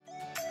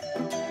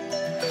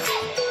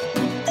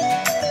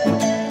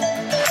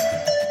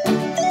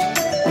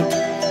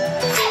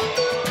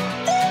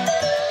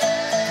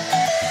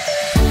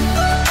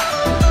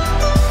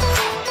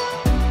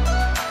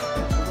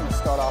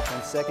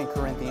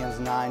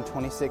9,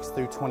 26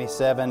 through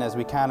 27, as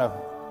we kind of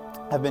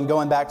have been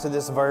going back to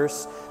this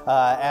verse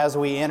as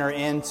we enter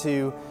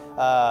into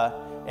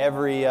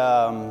every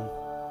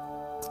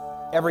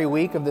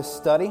week of this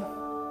study,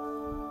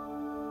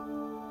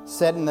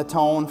 setting the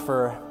tone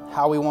for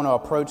how we want to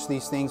approach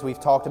these things we've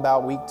talked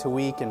about week to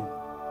week. And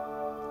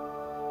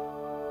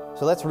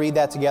so let's read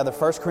that together.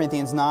 1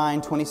 Corinthians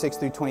 9, 26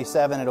 through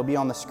 27. It'll be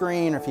on the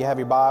screen, or if you have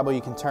your Bible,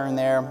 you can turn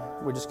there.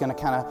 We're just going to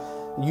kind of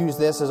use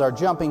this as our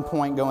jumping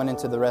point going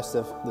into the rest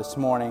of this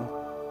morning.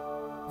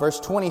 Verse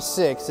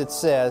 26, it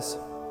says,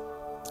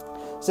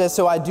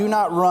 "So I do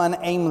not run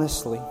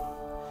aimlessly.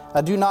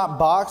 I do not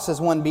box as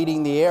one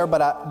beating the air,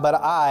 but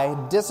I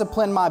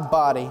discipline my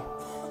body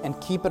and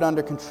keep it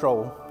under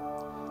control,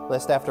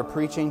 lest after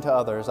preaching to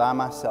others, I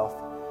myself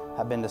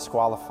have been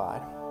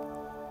disqualified."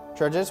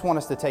 Church, I just want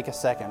us to take a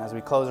second as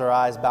we close our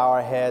eyes, bow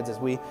our heads, as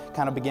we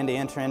kind of begin to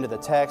enter into the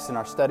text in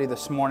our study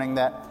this morning,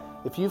 that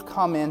if you've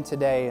come in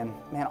today, and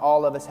man,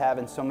 all of us have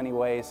in so many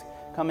ways,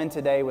 come in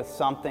today with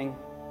something,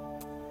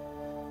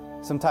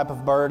 some type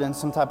of burden,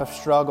 some type of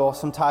struggle,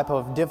 some type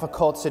of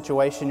difficult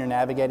situation you're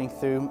navigating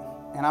through,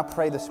 and I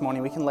pray this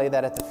morning we can lay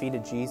that at the feet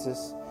of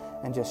Jesus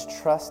and just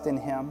trust in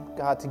Him,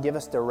 God, to give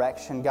us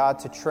direction, God,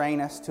 to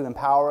train us, to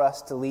empower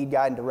us, to lead,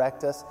 guide, and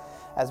direct us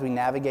as we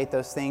navigate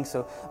those things.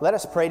 So let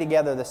us pray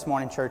together this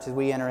morning, church, as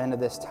we enter into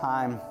this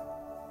time,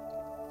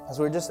 as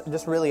we're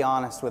just really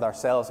honest with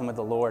ourselves and with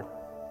the Lord.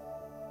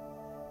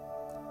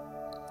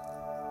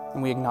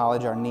 And we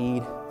acknowledge our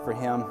need for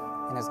Him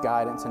and His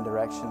guidance and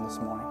direction this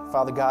morning.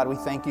 Father God, we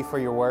thank You for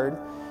Your Word.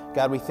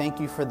 God, we thank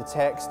You for the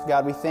text.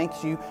 God, we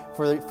thank You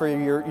for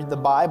the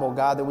Bible,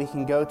 God, that we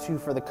can go to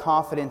for the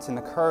confidence and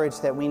the courage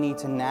that we need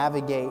to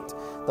navigate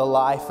the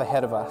life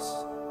ahead of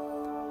us.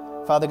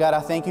 Father God,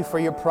 I thank You for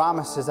Your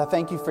promises. I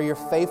thank You for Your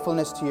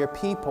faithfulness to Your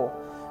people.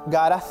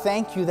 God, I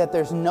thank You that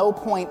there's no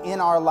point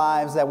in our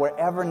lives that we're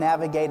ever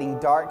navigating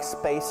dark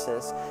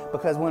spaces,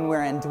 because when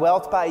we're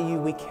indwelt by You,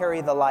 we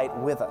carry the light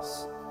with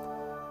us.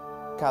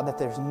 God, that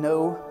there's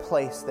no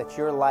place that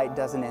Your light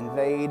doesn't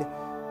invade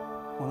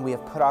when we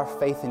have put our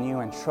faith in You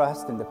and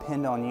trust and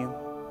depend on You.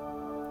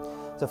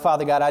 So,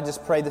 Father God, I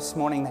just pray this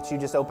morning that You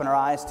just open our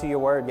eyes to Your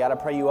Word. God, I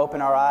pray You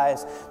open our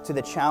eyes to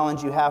the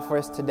challenge You have for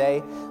us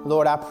today.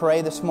 Lord, I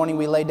pray this morning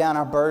we lay down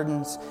our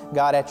burdens,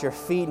 God, at Your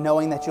feet,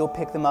 knowing that You'll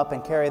pick them up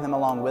and carry them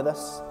along with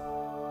us.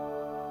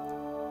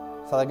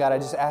 Father God, I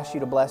just ask You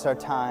to bless our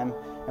time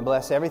and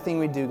bless everything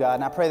we do, God.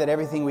 And I pray that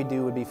everything we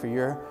do would be for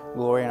Your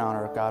glory and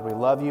honor. God, we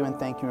love You and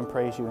thank You and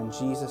praise You in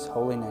Jesus'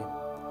 holy name.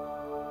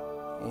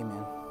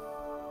 Amen.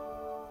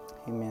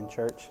 Amen,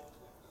 church.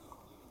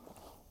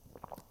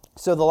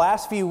 So the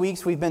last few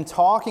weeks we've been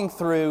talking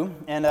through,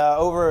 and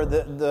over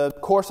the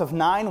course of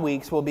 9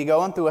 weeks, we'll be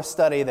going through a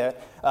study that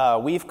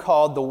we've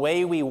called The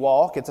Way We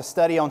Walk. It's a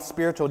study on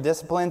spiritual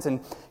disciplines and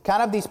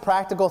kind of these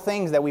practical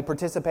things that we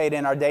participate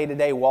in our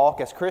day-to-day walk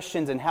as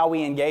Christians, and how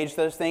we engage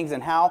those things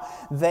and how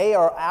they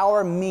are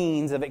our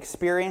means of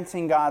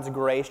experiencing God's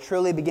grace,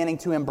 truly beginning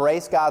to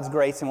embrace God's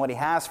grace and what He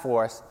has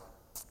for us.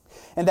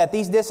 And that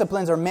these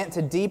disciplines are meant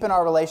to deepen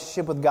our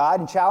relationship with God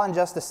and challenge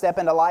us to step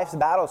into life's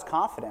battles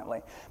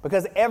confidently.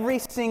 Because every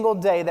single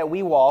day that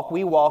we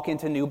walk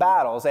into new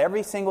battles.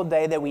 Every single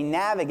day that we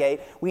navigate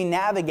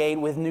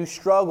with new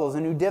struggles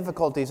and new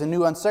difficulties and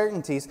new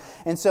uncertainties.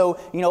 And so,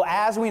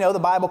 as we know, the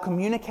Bible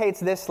communicates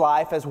this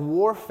life as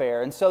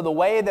warfare. And so the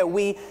way that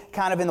we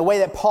in the way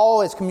that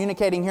Paul is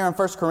communicating here in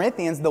 1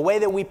 Corinthians, the way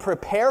that we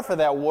prepare for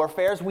that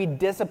warfare is we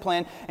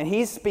discipline, and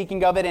he's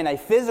speaking of it in a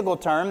physical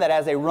term, that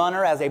as a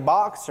runner, as a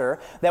boxer,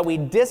 that we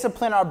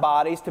discipline our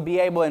bodies to be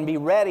able and be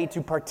ready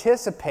to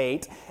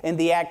participate in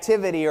the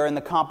activity or in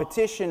the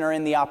competition or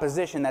in the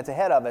opposition that's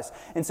ahead of us.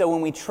 And so when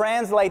we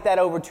translate that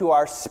over to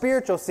our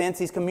spiritual sense,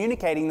 he's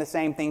communicating the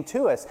same thing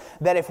to us.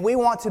 That if we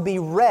want to be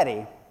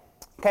ready,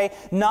 okay,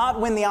 not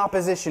when the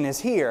opposition is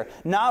here,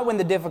 not when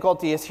the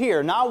difficulty is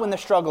here, not when the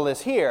struggle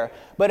is here,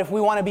 but if we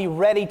want to be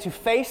ready to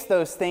face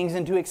those things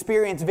and to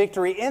experience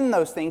victory in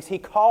those things, he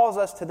calls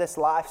us to this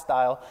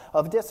lifestyle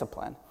of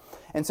discipline.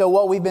 And so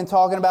what we've been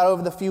talking about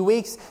over the few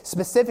weeks,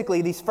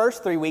 specifically these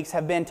first 3 weeks,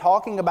 have been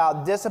talking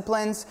about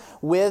disciplines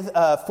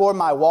for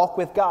my walk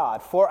with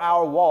God, for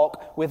our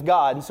walk with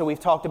God. And so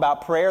we've talked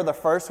about prayer the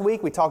first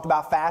week, we talked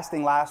about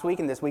fasting last week,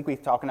 and this week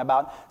we've talking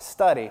about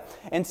study.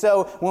 And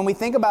so when we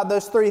think about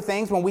those 3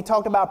 things, when we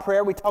talked about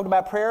prayer, we talked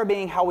about prayer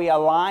being how we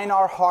align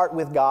our heart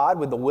with God,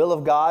 with the will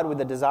of God, with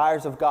the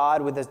desires of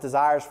God, with His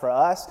desires for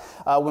us.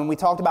 When we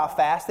talked about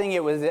fasting,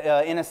 it was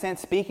in a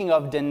sense speaking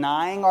of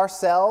denying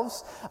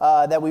ourselves,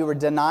 that we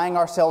were denying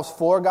ourselves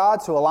for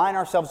God, to align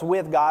ourselves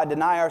with God,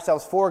 deny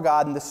ourselves for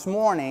God. And this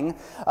morning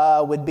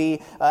would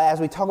be, as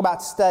we talk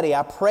about study,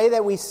 I pray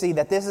that we see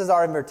that this is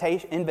our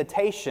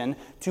invitation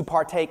to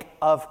partake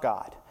of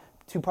God.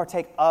 To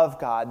partake of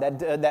God.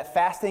 That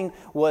fasting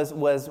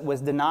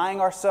was denying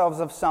ourselves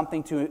of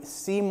something to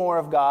see more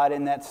of God,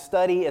 and that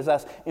study is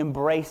us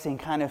embracing,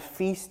 kind of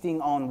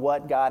feasting on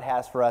what God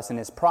has for us and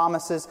His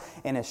promises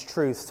and His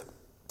truths.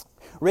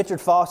 Richard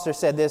Foster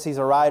said this. He's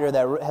a writer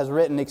that has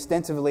written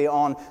extensively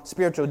on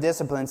spiritual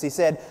disciplines. He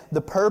said,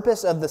 "The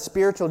purpose of the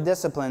spiritual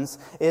disciplines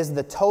is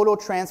the total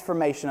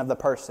transformation of the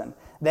person.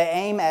 They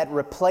aim at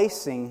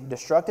replacing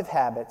destructive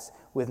habits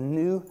with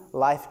new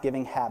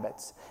life-giving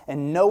habits.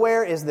 And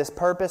nowhere is this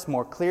purpose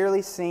more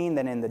clearly seen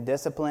than in the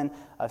discipline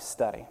of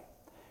study."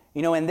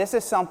 You know, and this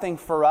is something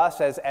for us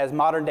as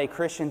modern-day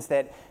Christians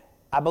that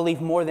I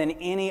believe more than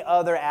any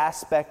other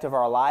aspect of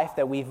our life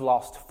that we've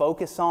lost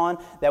focus on,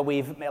 that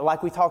we've,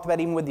 like we talked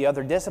about even with the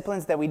other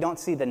disciplines, that we don't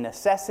see the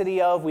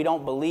necessity of, we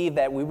don't believe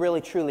that we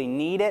really truly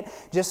need it.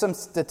 Just some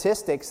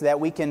statistics that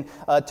we can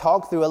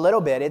talk through a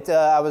little bit.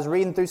 I was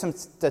reading through some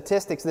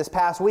statistics this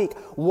past week.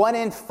 1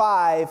 in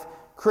 5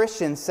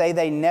 Christians say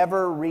they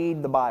never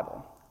read the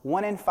Bible.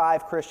 1 in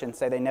 5 Christians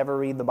say they never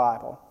read the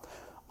Bible.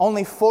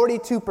 Only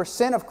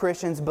 42% of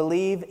Christians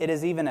believe it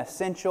is even an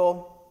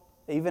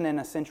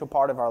essential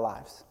part of our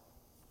lives.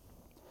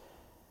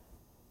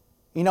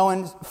 You know,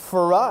 and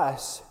for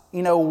us,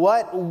 you know,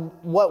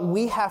 what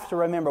we have to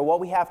remember,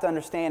 what we have to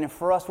understand, and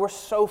for us, we're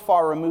so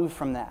far removed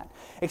from that.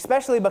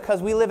 Especially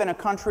because we live in a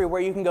country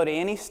where you can go to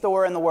any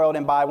store in the world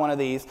and buy one of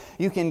these.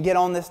 You can get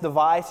on this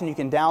device and you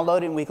can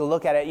download it and we can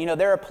look at it. You know,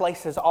 there are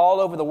places all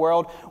over the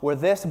world where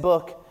this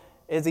book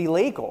is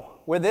illegal.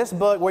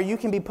 Where you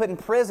can be put in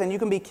prison, you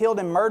can be killed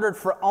and murdered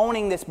for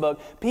owning this book.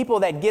 People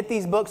that get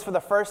these books for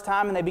the first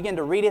time and they begin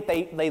to read it,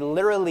 they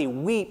literally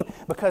weep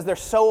because they're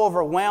so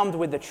overwhelmed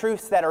with the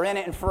truths that are in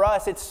it. And for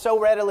us, it's so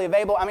readily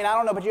available. I mean, I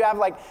don't know, but you have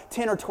like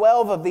 10 or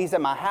 12 of these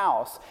at my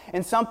house.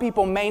 And some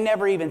people may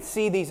never even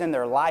see these in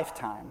their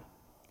lifetime.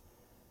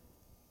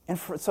 And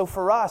so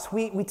for us,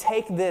 we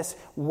take this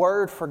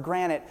word for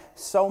granted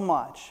so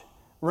much.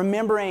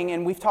 Remembering,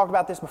 and we've talked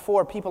about this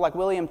before, people like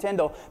William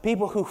Tyndale,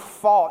 people who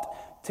fought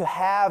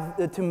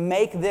to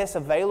make this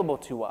available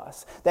to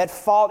us, that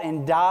fought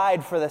and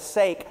died for the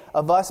sake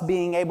of us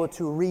being able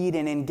to read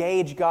and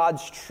engage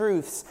God's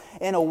truths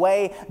in a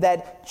way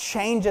that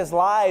changes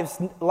lives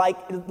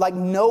like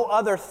no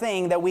other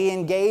thing that we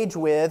engage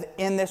with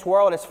in this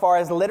world as far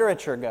as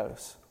literature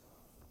goes.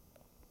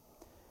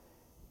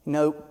 You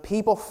know,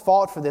 people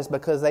fought for this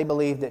because they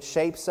believed it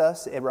shapes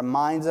us, it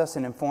reminds us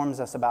and informs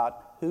us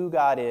about who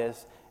God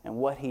is and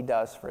what He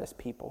does for His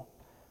people.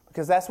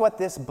 Because that's what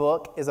this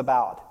book is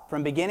about.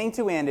 From beginning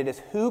to end, it is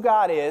who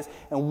God is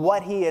and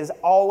what He is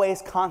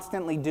always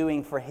constantly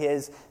doing for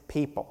His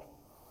people.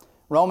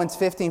 Romans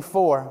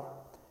 15:4,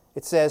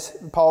 it says,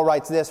 Paul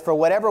writes this, "For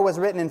whatever was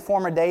written in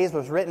former days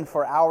was written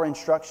for our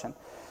instruction,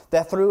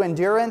 that through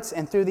endurance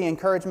and through the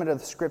encouragement of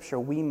the Scripture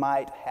we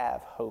might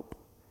have hope."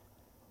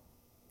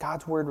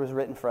 God's Word was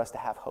written for us to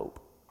have hope.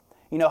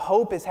 You know,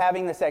 hope is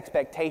having this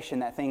expectation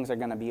that things are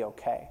going to be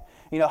okay.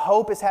 You know,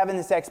 hope is having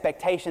this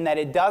expectation that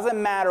it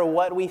doesn't matter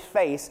what we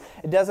face.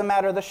 It doesn't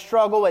matter the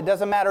struggle. It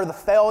doesn't matter the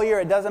failure.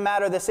 It doesn't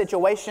matter the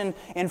situation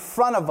in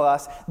front of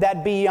us.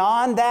 That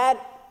beyond that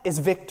is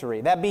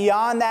victory. That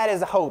beyond that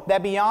is hope.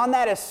 That beyond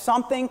that is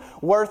something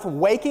worth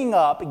waking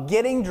up,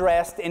 getting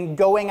dressed, and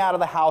going out of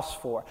the house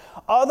for.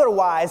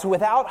 Otherwise,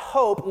 without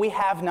hope, we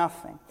have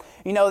nothing.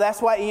 You know,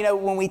 that's why, you know,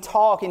 when we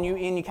talk and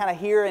you kind of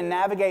hear and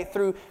navigate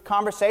through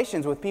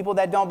conversations with people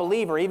that don't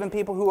believe, or even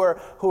people who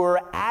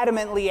are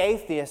adamantly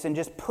atheists and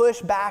just push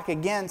back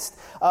against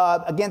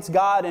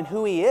God and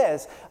who He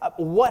is,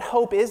 what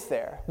hope is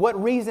there?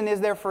 What reason is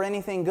there for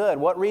anything good?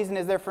 What reason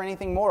is there for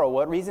anything moral?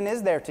 What reason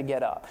is there to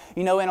get up?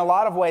 You know, in a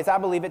lot of ways, I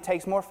believe it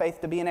takes more faith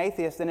to be an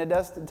atheist than it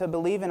does to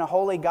believe in a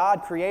holy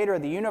God, creator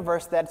of the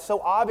universe, that so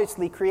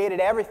obviously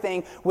created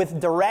everything with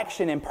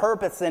direction and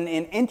purpose and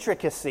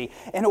intricacy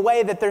in a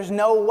way that there's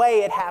no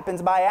way it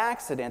happens by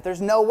accident. There's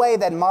no way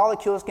that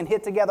molecules can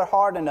hit together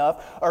hard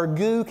enough or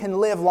goo can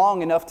live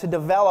long enough to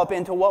develop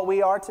into what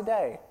we are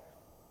today.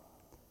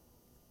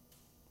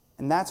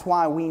 And that's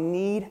why we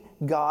need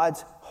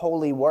God's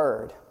holy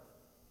word.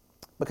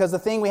 Because the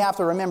thing we have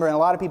to remember, and a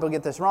lot of people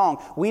get this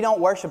wrong, we don't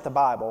worship the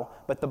Bible,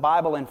 but the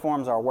Bible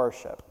informs our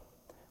worship.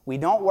 We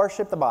don't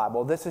worship the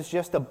Bible. This is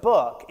just a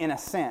book in a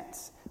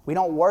sense. We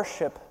don't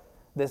worship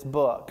this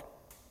book.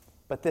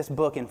 But this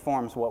book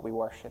informs what we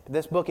worship.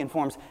 This book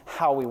informs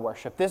how we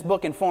worship. This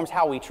book informs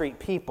how we treat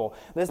people.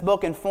 This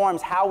book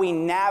informs how we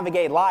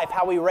navigate life,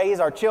 how we raise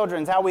our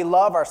children, how we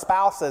love our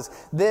spouses.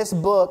 This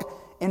book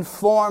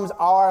informs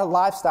our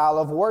lifestyle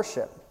of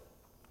worship.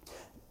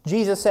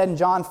 Jesus said in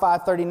John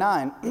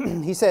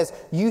 5:39, He says,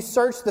 "You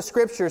search the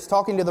Scriptures,"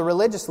 talking to the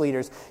religious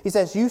leaders. He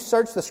says, "You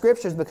search the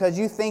Scriptures because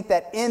you think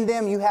that in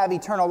them you have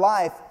eternal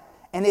life,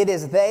 and it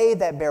is they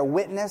that bear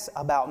witness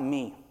about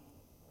me."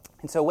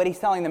 And so what He's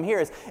telling them here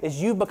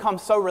is you've become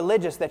so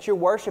religious that you're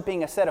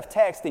worshiping a set of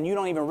texts and you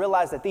don't even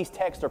realize that these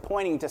texts are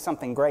pointing to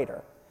something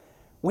greater.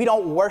 We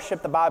don't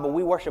worship the Bible.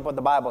 We worship what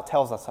the Bible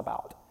tells us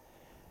about.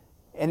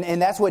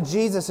 And that's what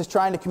Jesus is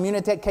trying to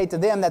communicate to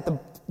them, that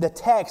the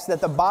text,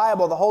 that the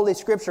Bible, the Holy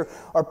Scripture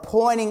are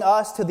pointing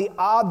us to the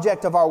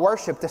object of our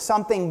worship, to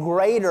something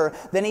greater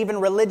than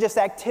even religious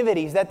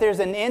activities, that there's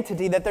an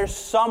entity, that there's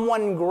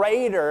someone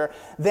greater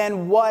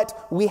than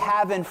what we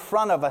have in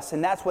front of us.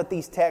 And that's what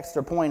these texts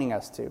are pointing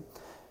us to.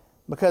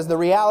 Because the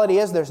reality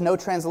is there's no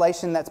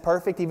translation that's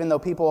perfect, even though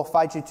people will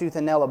fight you tooth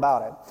and nail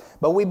about it.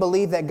 But we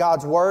believe that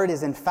God's Word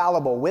is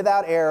infallible,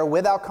 without error,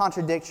 without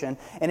contradiction,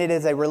 and it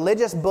is a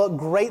religious book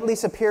greatly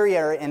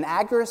superior in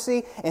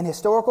accuracy and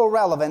historical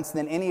relevance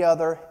than any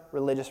other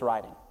religious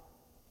writing.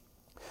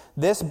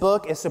 This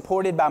book is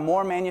supported by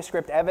more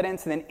manuscript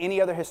evidence than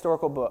any other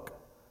historical book.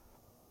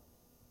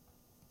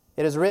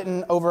 It is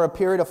written over a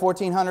period of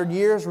 1,400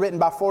 years, written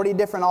by 40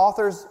 different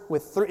authors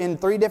in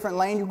 3 different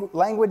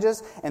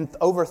languages and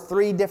over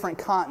 3 different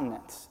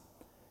continents.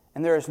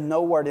 And there is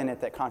no word in it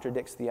that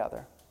contradicts the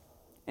other.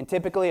 And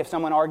typically, if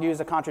someone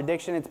argues a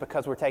contradiction, it's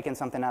because we're taking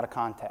something out of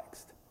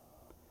context.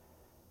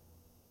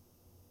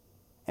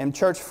 And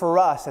church, for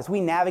us, as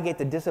we navigate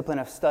the discipline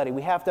of study,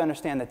 we have to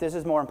understand that this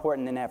is more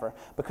important than ever.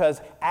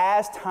 Because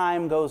as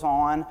time goes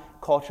on,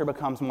 culture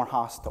becomes more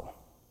hostile.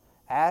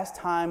 As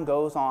time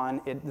goes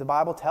on, the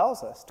Bible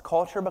tells us,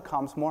 culture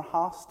becomes more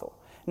hostile.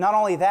 Not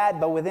only that,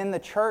 but within the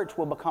church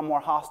will become more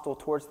hostile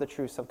towards the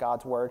truths of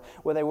God's Word,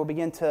 where they will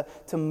begin to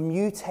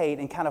mutate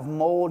and kind of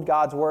mold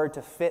God's Word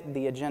to fit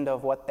the agenda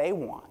of what they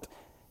want.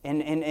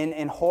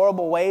 In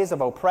horrible ways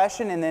of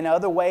oppression, and then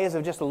other ways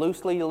of just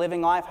loosely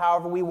living life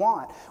however we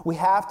want. We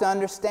have to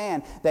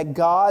understand that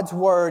God's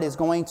Word is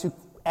going to,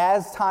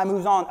 as time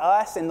moves on,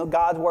 us and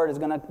God's Word is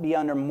going to be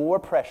under more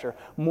pressure,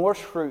 more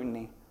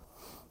scrutiny.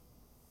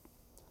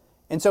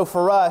 And so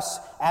for us,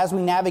 as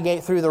we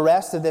navigate through the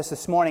rest of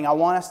this morning, I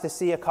want us to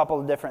see a couple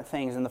of different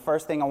things. And the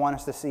first thing I want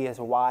us to see is,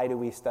 why do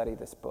we study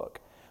this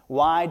book?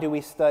 Why do we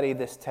study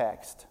this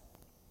text?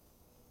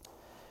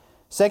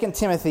 2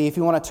 Timothy, if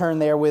you want to turn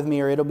there with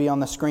me, or it'll be on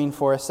the screen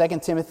for us. 2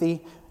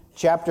 Timothy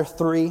chapter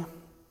 3.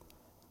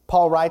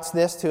 Paul writes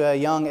this to a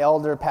young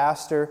elder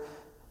pastor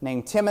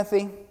named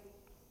Timothy.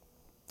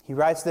 He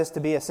writes this to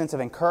be a sense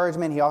of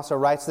encouragement. He also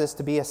writes this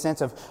to be a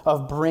sense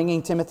of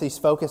bringing Timothy's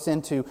focus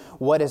into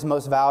what is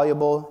most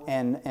valuable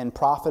and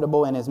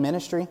profitable in his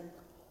ministry.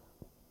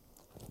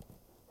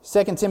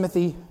 2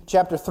 Timothy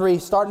chapter 3,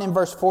 starting in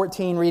verse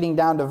 14, reading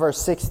down to verse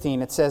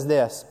 16, it says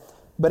this: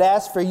 "But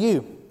as for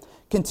you,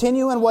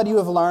 continue in what you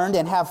have learned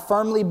and have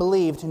firmly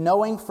believed,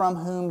 knowing from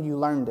whom you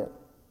learned it,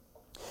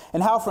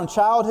 and how from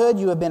childhood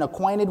you have been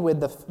acquainted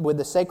with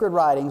the sacred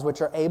writings, which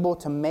are able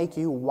to make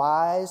you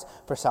wise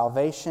for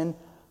salvation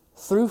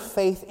through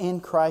faith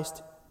in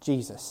Christ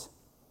Jesus."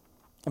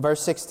 In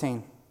verse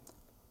 16,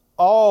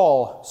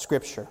 "All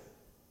Scripture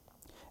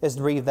is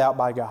breathed out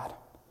by God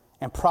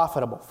and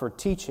profitable for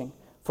teaching,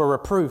 for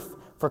reproof,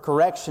 for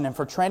correction, and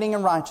for training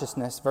in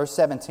righteousness." Verse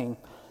 17,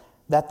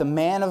 "that the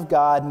man of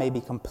God may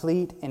be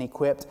complete and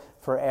equipped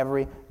for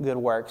every good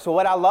work." So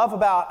what I love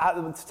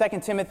about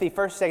 2 Timothy,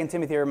 1st, 2nd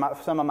Timothy are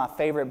some of my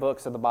favorite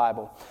books of the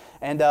Bible.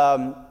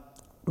 And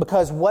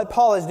because what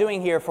Paul is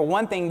doing here, for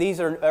one thing, these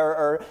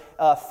are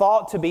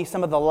thought to be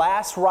some of the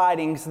last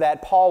writings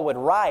that Paul would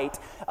write.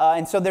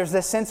 And so there's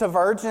this sense of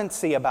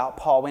urgency about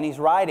Paul when he's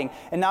writing.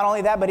 And not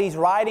only that, but he's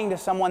writing to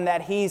someone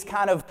that he's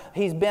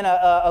been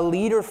a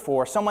leader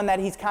for, someone that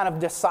he's kind of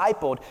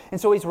discipled.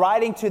 And so he's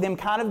writing to them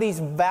kind of these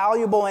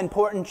valuable,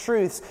 important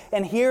truths.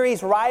 And here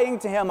he's writing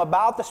to him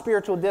about the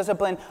spiritual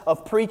discipline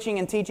of preaching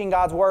and teaching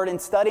God's Word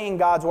and studying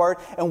God's Word,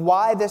 and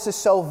why this is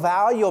so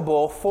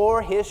valuable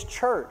for his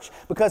church.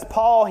 Because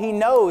Paul, he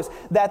knows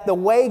that the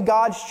way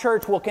God's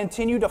church will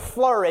continue to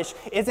flourish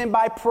isn't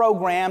by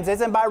programs,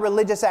 isn't by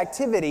religious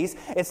activities.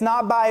 It's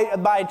not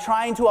by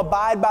trying to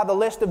abide by the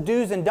list of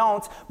do's and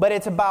don'ts, but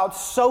it's about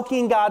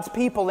soaking God's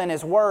people in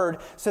His Word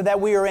so that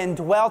we are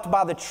indwelt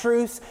by the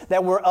truths,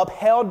 that we're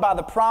upheld by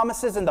the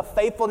promises and the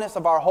faithfulness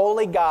of our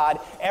holy God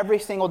every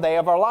single day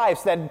of our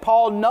lives. That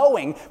Paul,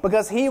 knowing,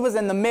 because he was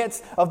in the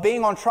midst of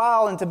being on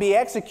trial and to be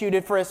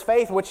executed for his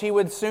faith, which he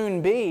would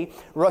soon be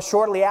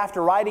shortly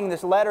after writing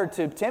this letter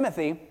to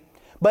Timothy.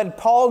 But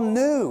Paul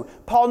knew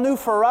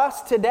for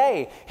us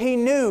today, he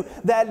knew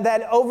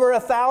that over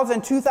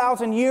 1,000,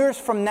 2,000 years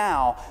from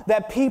now,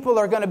 that people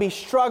are going to be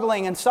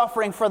struggling and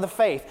suffering for the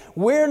faith.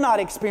 We're not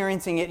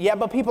experiencing it yet,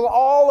 but people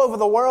all over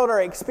the world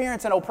are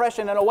experiencing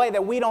oppression in a way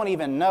that we don't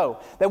even know,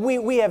 that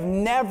we have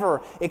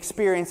never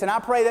experienced. And I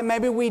pray that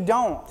maybe we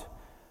don't.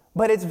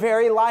 But it's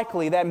very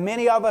likely that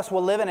many of us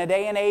will live in a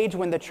day and age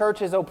when the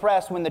church is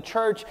oppressed, when the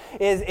church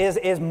is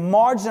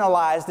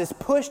marginalized, is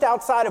pushed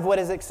outside of what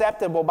is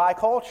acceptable by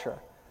culture.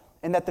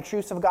 And that the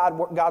truths of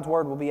God's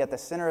Word will be at the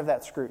center of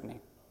that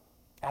scrutiny,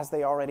 as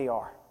they already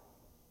are.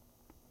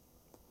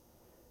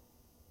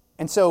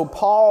 And so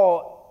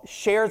Paul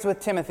shares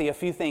with Timothy a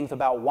few things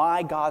about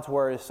why God's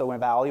Word is so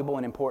invaluable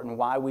and important,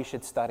 why we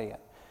should study it.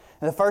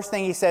 And the first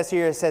thing he says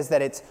here, it says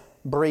that it's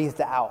breathed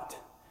out.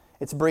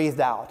 It's breathed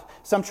out.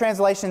 Some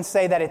translations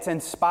say that it's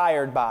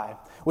inspired by,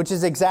 which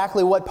is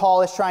exactly what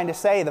Paul is trying to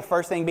say. The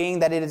first thing being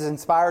that it is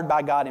inspired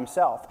by God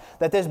Himself.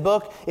 That this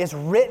book is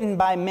written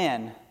by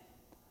men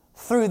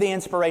through the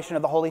inspiration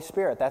of the Holy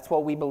Spirit. That's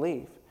what we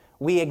believe.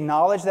 We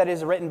acknowledge that it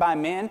is written by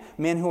men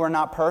who are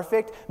not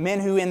perfect,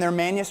 men who in their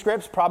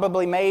manuscripts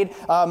probably made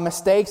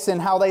mistakes in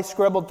how they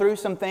scribbled through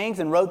some things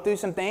and wrote through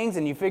some things,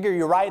 and you figure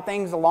you write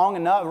things long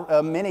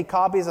enough, many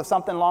copies of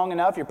something long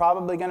enough, you're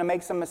probably going to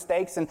make some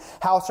mistakes in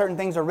how certain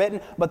things are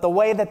written, but the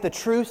way that the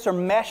truths are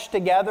meshed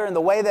together and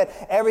the way that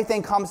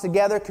everything comes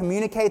together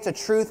communicates a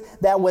truth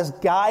that was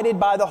guided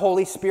by the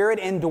Holy Spirit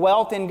and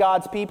dwelt in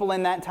God's people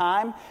in that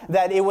time,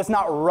 that it was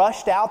not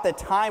rushed out, that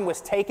time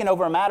was taken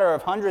over a matter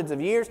of hundreds of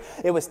years.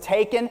 It was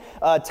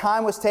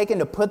time was taken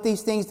to put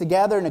these things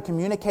together and to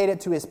communicate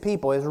it to His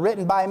people. It was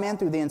written by men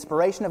through the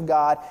inspiration of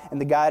God and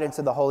the guidance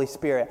of the Holy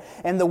Spirit.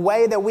 And the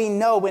way that we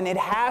know when it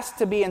has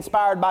to be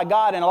inspired by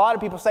God, and a lot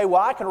of people say,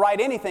 well, I could write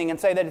anything and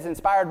say that it's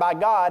inspired by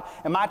God,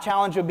 and my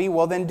challenge would be,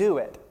 well, then do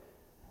it.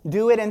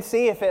 Do it and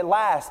see if it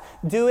lasts.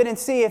 Do it and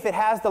see if it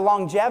has the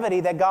longevity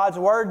that God's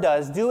Word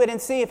does. Do it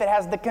and see if it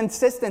has the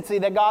consistency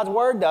that God's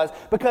Word does,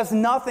 because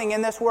nothing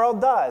in this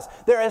world does.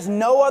 There is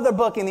no other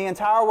book in the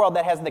entire world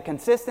that has the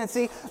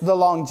consistency, the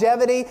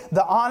longevity,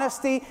 the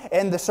honesty,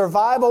 and the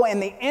survival and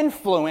the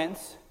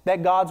influence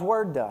that God's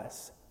Word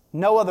does.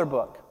 No other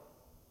book.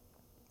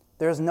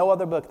 There is no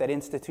other book that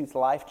institutes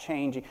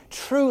life-changing,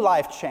 true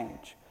life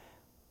change.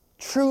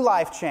 True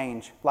life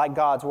change like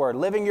God's Word.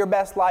 Living your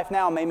best life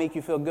now may make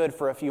you feel good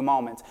for a few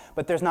moments,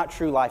 but there's not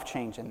true life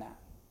change in that.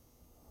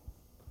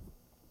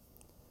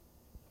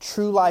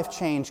 True life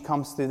change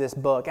comes through this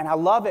book, and I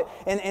love it,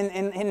 and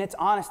its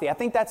honesty. I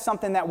think that's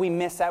something that we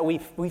miss out,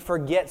 we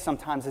forget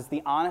sometimes, is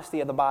the honesty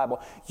of the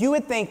Bible. You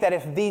would think that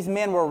if these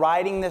men were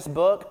writing this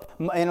book,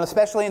 and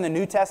especially in the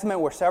New Testament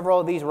where several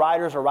of these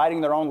writers are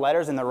writing their own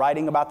letters and they're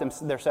writing about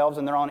themselves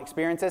and their own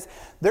experiences,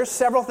 there's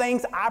several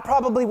things I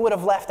probably would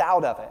have left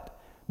out of it,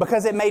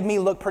 because it made me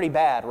look pretty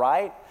bad,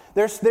 right?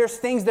 There's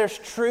things, there's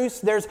truths,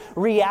 there's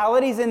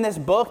realities in this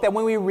book that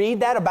when we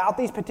read that about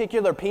these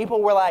particular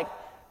people, we're like,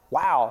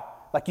 wow.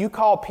 Like you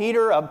call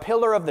Peter a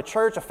pillar of the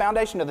church, a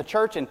foundation of the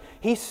church, and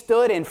he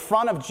stood in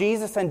front of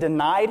Jesus and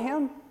denied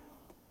him?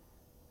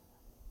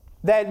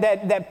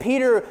 That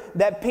Peter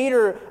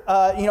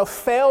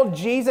failed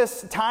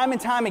Jesus time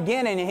and time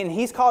again, and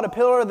he's called a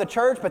pillar of the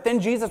church, but then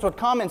Jesus would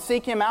come and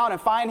seek him out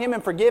and find him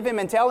and forgive him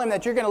and tell him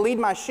that you're going to lead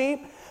my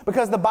sheep?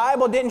 Because the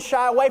Bible didn't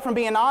shy away from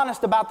being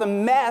honest about the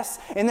mess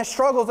and the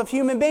struggles of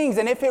human beings.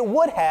 And if it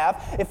would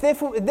have, if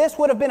this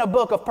would have been a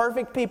book of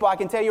perfect people, I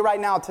can tell you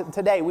right now,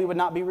 today, we would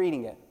not be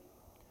reading it.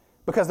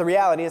 Because the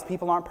reality is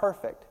people aren't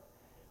perfect.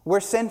 We're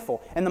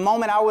sinful. And the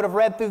moment I would have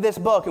read through this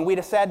book and we'd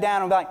have sat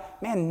down and be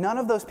like, man, none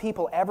of those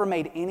people ever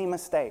made any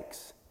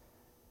mistakes.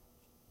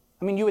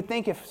 I mean, you would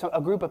think if a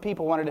group of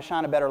people wanted to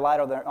shine a better light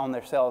on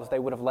themselves, they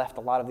would have left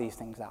a lot of these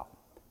things out.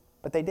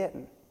 But they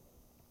didn't.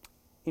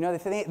 You know,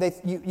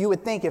 you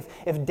would think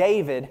if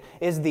David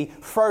is the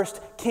first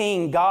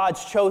king,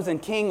 God's chosen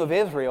king of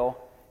Israel,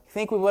 you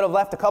think we would have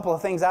left a couple of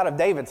things out of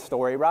David's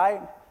story,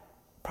 right?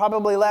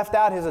 Probably left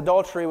out his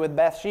adultery with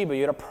Bathsheba.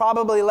 You'd have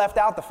probably left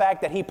out the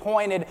fact that he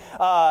pointed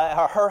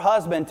her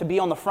husband to be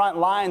on the front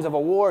lines of a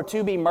war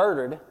to be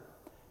murdered.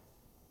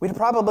 We'd have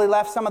probably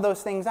left some of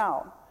those things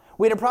out.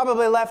 We'd have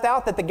probably left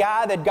out that the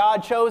guy that God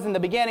chose in the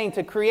beginning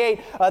to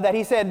create, that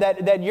he said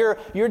that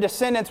your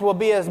descendants will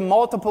be as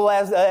multiple,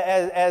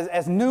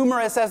 as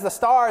numerous as the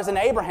stars in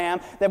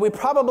Abraham, that we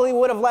probably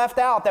would have left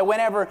out that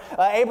whenever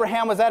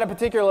Abraham was at a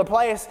particular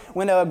place,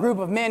 when a group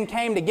of men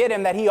came to get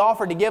him, that he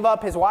offered to give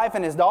up his wife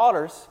and his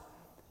daughters.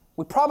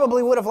 We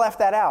probably would have left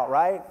that out,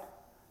 right?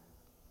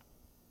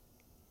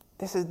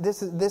 This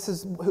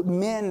is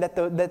men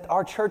that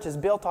our church is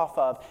built off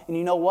of. And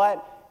you know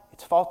what?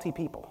 It's faulty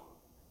people.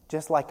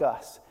 Just like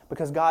us,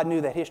 because God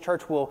knew that His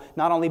church will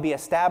not only be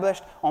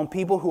established on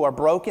people who are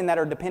broken that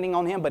are depending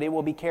on Him, but it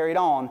will be carried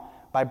on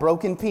by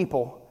broken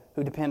people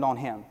who depend on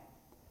Him.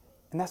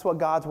 And that's what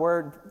God's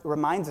Word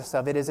reminds us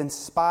of. It is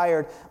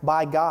inspired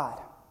by God.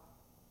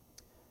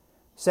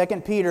 2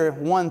 Peter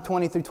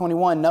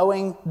 1:20-21,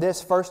 knowing this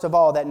first of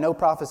all, that no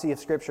prophecy of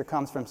Scripture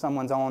comes from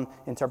someone's own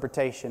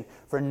interpretation.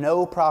 For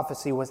no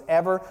prophecy was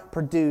ever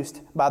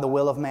produced by the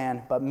will of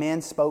man, but men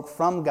spoke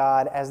from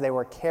God as they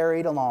were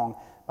carried along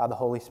by the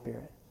Holy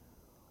Spirit.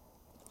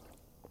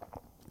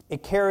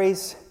 It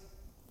carries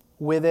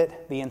with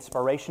it the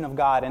inspiration of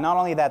God. And not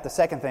only that, the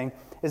second thing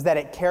is that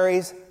it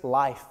carries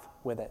life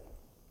with it.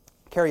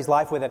 Carries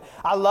life with it.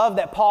 I love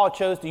that Paul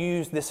chose to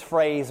use this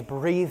phrase,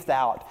 breathed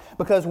out,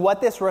 because what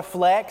this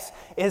reflects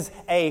is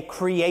a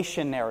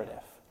creation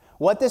narrative.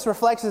 What this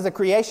reflects is a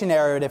creation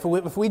narrative.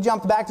 If we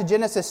jumped back to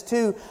Genesis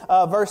 2,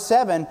 verse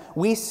 7,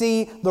 we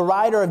see the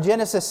writer of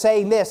Genesis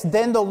saying this,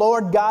 "Then the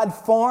Lord God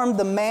formed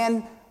the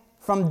man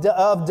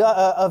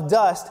of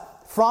dust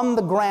from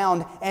the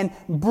ground and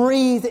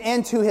breathed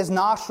into his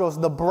nostrils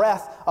the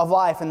breath of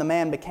life, and the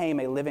man became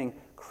a living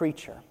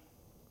creature."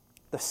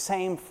 The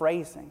same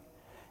phrasing.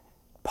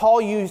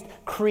 Paul used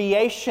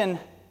creation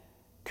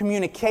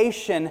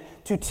communication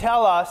to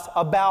tell us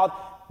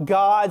about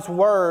God's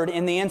Word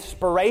in the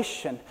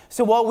inspiration.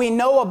 So what we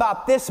know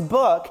about this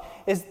book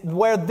is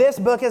where this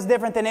book is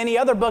different than any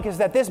other book is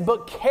that this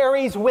book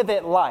carries with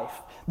it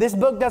life. This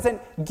book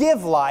doesn't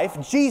give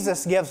life.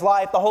 Jesus gives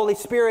life. The Holy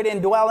Spirit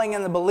indwelling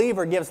in the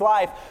believer gives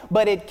life,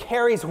 but it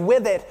carries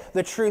with it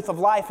the truth of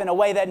life in a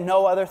way that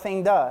no other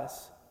thing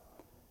does.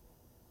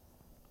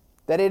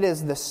 That it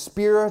is the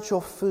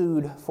spiritual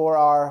food for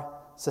our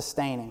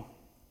sustaining.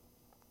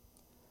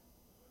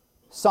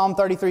 Psalm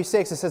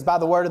 33:6, it says, by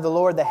the word of the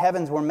Lord the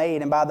heavens were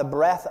made, and by the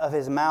breath of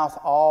His mouth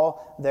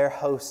all their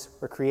hosts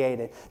were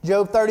created.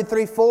 Job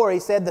 33:4, he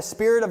said, the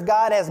Spirit of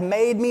God has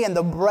made me, and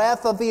the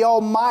breath of the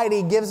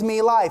Almighty gives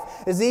me life.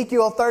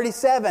 Ezekiel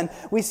 37,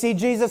 we see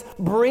God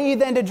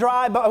breathe into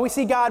dry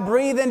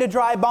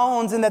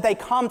bones, and that they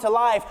come to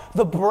life.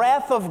 The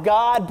breath of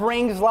God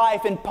brings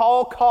life, and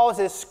Paul calls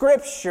His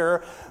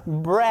Scripture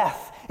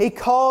breath. He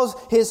calls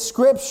His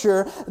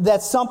Scripture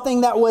that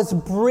something that was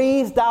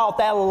breathed out,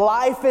 that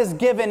life is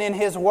given in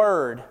His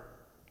Word.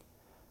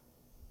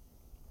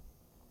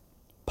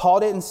 Paul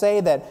didn't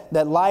say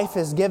that life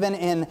is given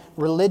in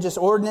religious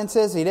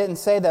ordinances. He didn't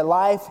say that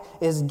life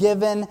is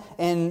given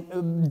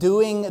in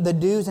doing the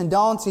do's and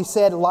don'ts. He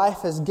said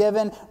life is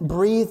given,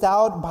 breathed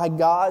out by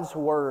God's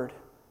Word,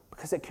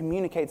 because it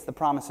communicates the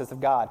promises of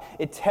God.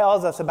 It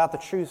tells us about the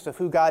truths of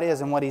who God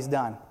is and what He's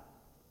done.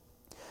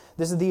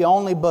 This is the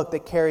only book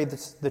that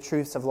carries the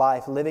truths of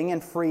life, living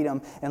in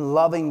freedom and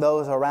loving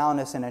those around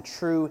us in a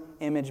true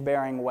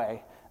image-bearing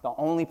way. The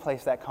only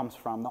place that comes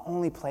from, the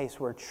only place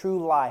where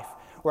true life,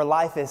 where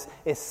life is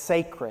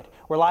sacred,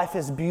 where life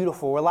is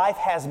beautiful, where life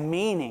has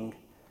meaning.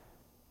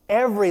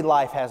 Every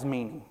life has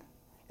meaning.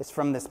 It's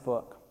from this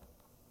book.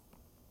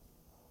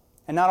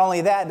 And not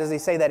only that does he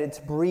say that it's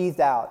breathed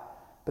out,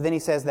 but then he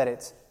says that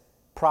it's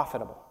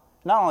profitable.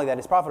 Not only that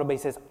it's profitable, but he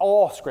says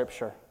all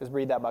Scripture is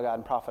breathed out by God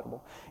and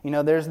profitable. You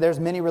know, there's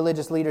many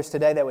religious leaders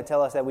today that would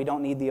tell us that we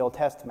don't need the Old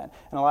Testament.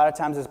 And a lot of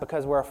times it's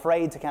because we're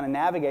afraid to kind of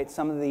navigate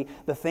some of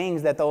the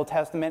things that the Old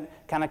Testament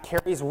kind of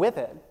carries with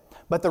it.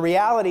 But the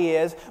reality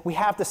is we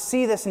have to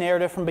see this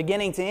narrative from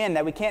beginning to end,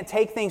 that we can't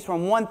take things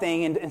from one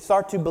thing and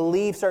start to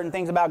believe certain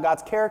things about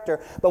God's character.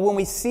 But when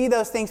we see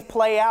those things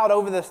play out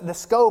over the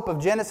scope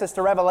of Genesis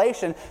to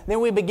Revelation,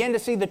 then we begin to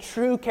see the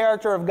true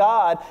character of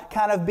God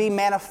kind of be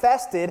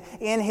manifested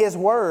in His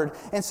Word.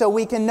 And so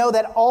we can know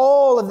that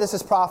all of this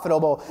is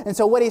profitable. And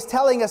so what He's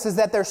telling us is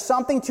that there's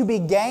something to be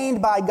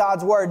gained by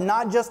God's Word,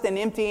 not just an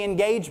empty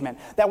engagement.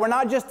 That we're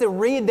not just to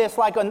read this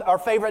like our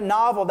favorite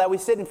novel that we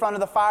sit in front of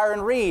the fire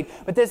and read,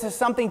 but this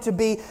is something to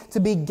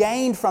be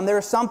gained from. There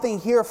is something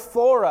here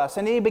for us.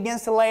 And he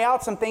begins to lay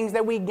out some things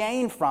that we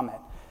gain from it.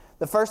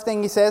 The first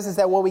thing he says is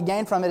that what we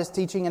gain from it is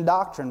teaching and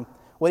doctrine.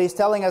 What he's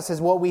telling us is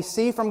what we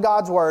see from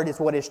God's Word is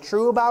what is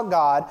true about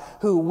God,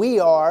 who we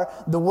are,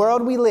 the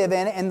world we live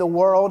in, and the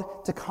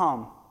world to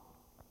come.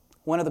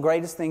 One of the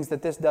greatest things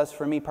that this does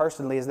for me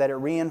personally is that it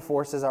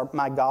reinforces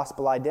my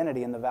gospel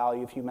identity and the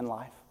value of human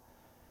life.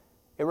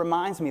 It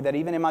reminds me that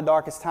even in my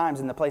darkest times,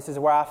 in the places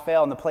where I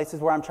fail, in the places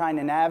where I'm trying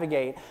to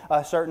navigate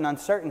certain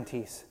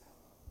uncertainties,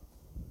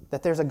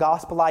 that there's a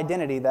gospel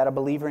identity that a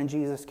believer in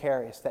Jesus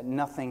carries, that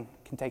nothing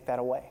can take that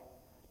away.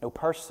 No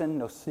person,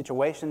 no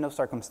situation, no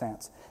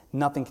circumstance.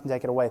 Nothing can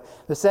take it away.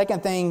 The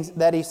second thing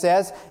that he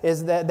says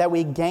is that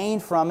we gain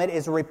from it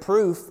is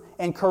reproof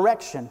and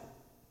correction.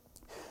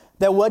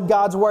 That what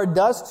God's Word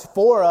does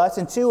for us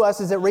and to us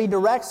is it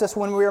redirects us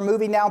when we are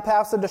moving down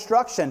paths of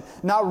destruction,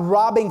 not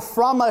robbing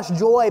from us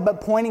joy,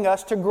 but pointing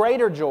us to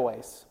greater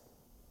joys.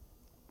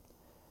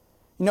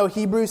 You know,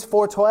 Hebrews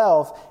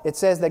 4:12, it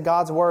says that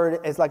God's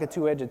Word is like a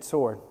two-edged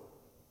sword.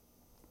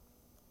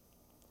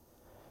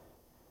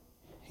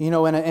 You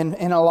know,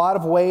 in a lot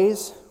of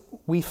ways,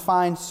 we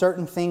find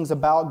certain things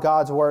about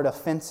God's Word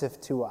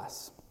offensive to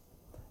us.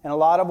 In a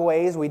lot of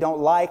ways, we don't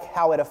like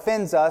how it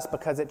offends us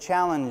because it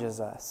challenges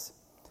us.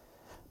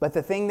 But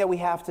the thing that we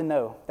have to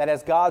know, that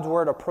as God's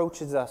Word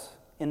approaches us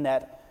in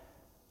that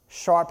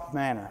sharp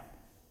manner,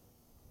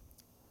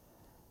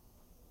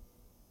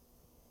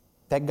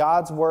 that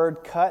God's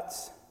Word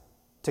cuts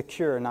to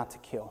cure, not to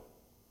kill.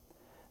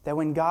 That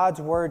when God's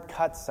Word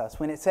cuts us,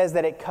 when it says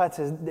that it cuts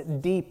us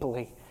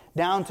deeply,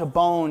 down to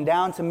bone,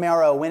 down to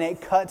marrow, when it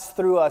cuts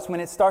through us,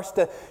 when it starts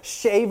to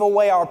shave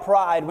away our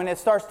pride, when it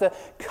starts to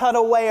cut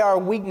away our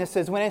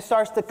weaknesses, when it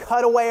starts to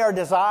cut away our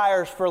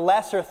desires for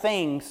lesser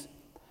things,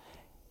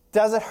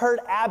 does it hurt?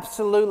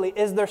 Absolutely.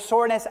 Is there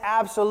soreness?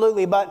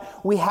 Absolutely.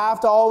 But we have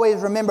to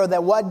always remember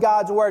that what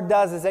God's Word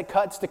does is it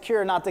cuts to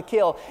cure, not to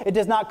kill. It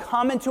does not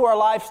come into our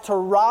lives to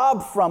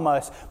rob from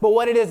us. But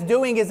what it is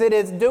doing is it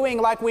is doing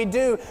like we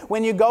do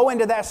when you go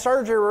into that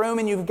surgery room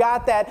and you've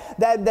got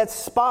that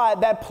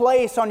spot, that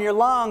place on your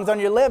lungs, on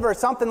your liver,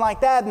 something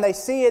like that, and they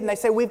see it and they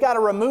say, we've got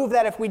to remove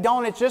that. If we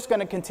don't, it's just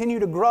going to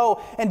continue to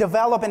grow and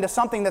develop into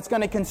something that's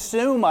going to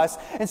consume us.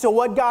 And so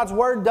what God's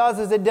Word does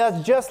is it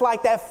does just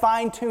like that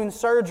fine-tuned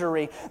surgery,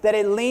 that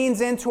it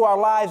leans into our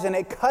lives and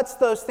it cuts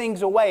those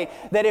things away,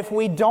 that if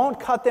we don't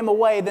cut them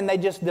away, then they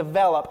just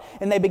develop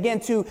and they begin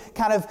to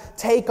kind of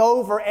take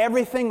over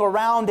everything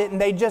around it, and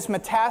they just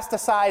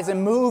metastasize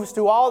and moves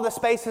through all the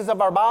spaces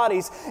of our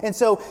bodies. And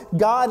so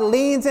God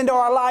leans into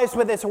our lives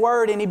with His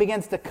Word, and He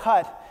begins to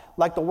cut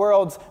like the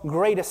world's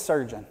greatest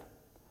surgeon.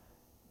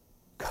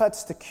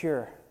 Cuts to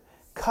cure.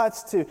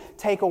 cuts to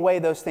take away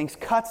those things,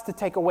 cuts to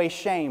take away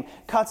shame,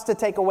 cuts to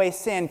take away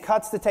sin,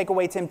 cuts to take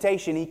away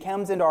temptation. He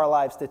comes into our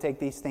lives to take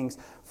these things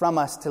from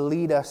us, to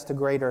lead us to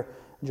greater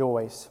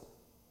joys.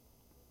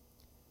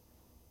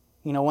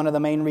 You know, one of the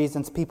main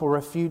reasons people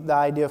refute the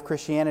idea of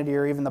Christianity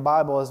or even the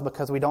Bible is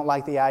because we don't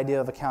like the idea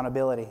of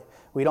accountability.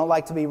 We don't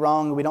like to be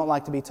wrong. We don't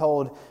like to be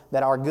told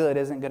that our good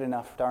isn't good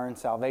enough to earn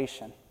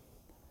salvation.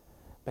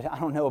 But I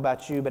don't know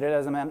about you, but it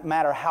doesn't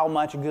matter how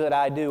much good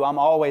I do. I'm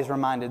always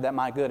reminded that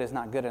my good is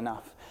not good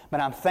enough. But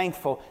I'm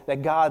thankful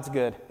that God's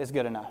good is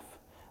good enough.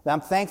 That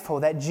I'm thankful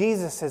that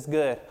Jesus is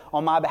good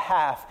on my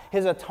behalf.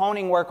 His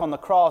atoning work on the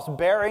cross,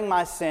 bearing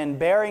my sin,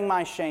 bearing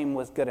my shame,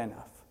 was good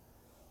enough.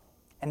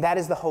 And that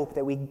is the hope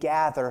that we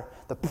gather,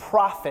 the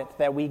profit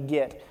that we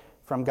get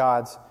from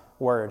God's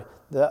Word.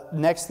 The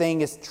next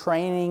thing is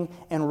training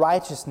in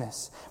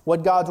righteousness.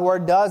 What God's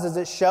Word does is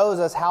it shows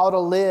us how to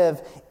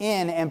live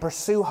in and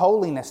pursue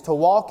holiness, to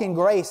walk in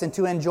grace, and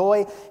to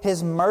enjoy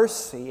His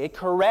mercy. It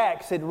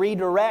corrects, it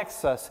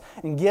redirects us,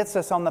 and gets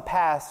us on the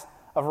path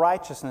of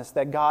righteousness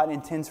that God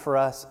intends for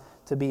us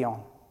to be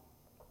on.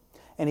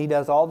 And He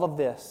does all of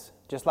this,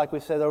 just like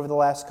we've said over the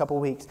last couple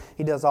weeks,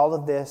 He does all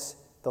of this,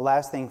 the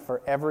last thing,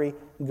 for every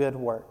good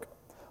work.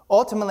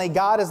 Ultimately,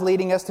 God is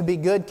leading us to be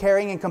good,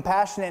 caring, and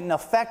compassionate and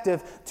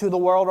effective to the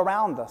world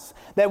around us.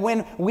 That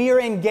when we are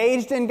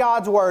engaged in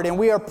God's Word and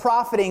we are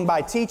profiting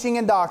by teaching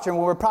and doctrine,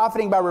 when we're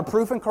profiting by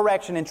reproof and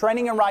correction and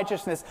training in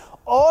righteousness,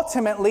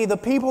 ultimately the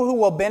people who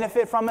will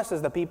benefit from us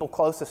is the people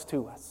closest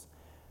to us.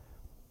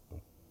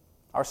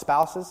 Our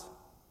spouses,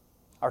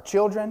 our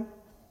children,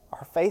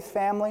 our faith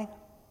family,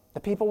 the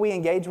people we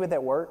engage with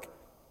at work.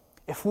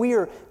 If we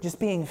are just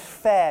being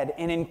fed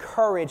and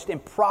encouraged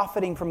and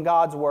profiting from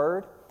God's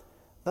Word,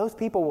 those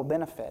people will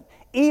benefit.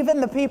 Even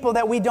the people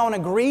that we don't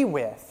agree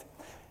with.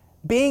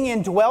 Being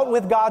indwelt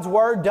with God's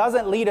Word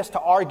doesn't lead us to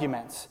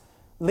arguments.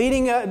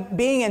 Being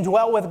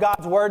indwelt with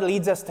God's Word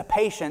leads us to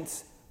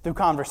patience through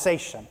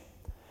conversation.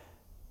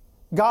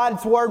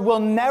 God's Word will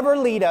never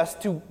lead us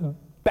to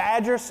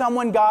badger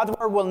someone. God's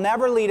Word will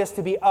never lead us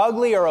to be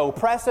ugly or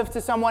oppressive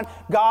to someone.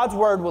 God's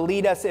Word will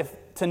lead us, if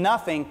to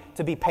nothing,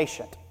 to be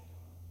patient.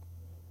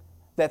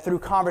 That through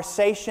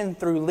conversation,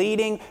 through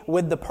leading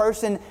with the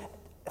person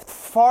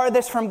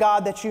farthest from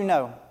God that you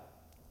know,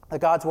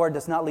 that God's Word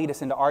does not lead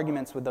us into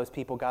arguments with those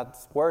people.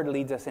 God's Word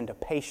leads us into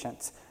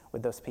patience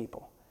with those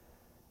people.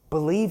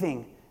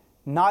 Believing,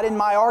 not in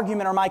my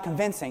argument or my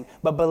convincing,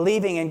 but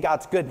believing in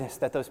God's goodness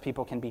that those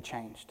people can be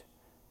changed.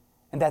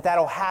 And that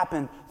that'll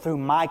happen through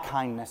my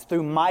kindness,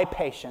 through my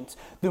patience,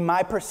 through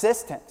my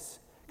persistence,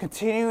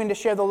 continuing to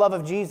share the love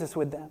of Jesus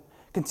with them.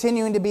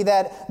 Continuing to be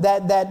that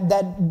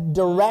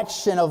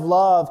direction of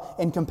love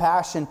and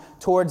compassion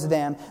towards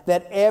them.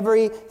 That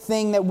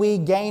everything that we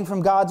gain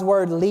from God's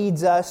Word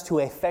leads us to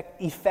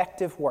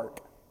effective work.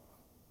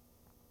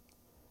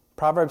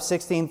 Proverbs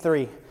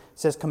 16:3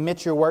 says,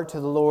 "Commit your work to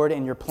the Lord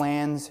and your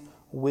plans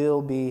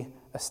will be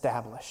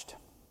established."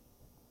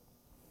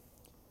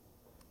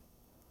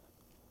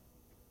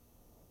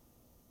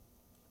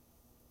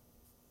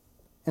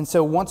 And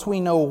so once we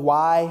know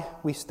why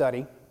we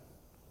study,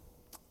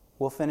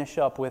 we'll finish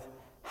up with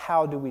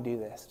how do we do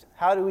this?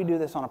 How do we do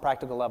this on a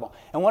practical level?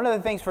 And one of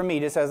the things for me,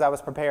 just as I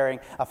was preparing,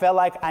 I felt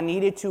like we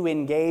needed to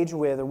engage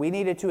with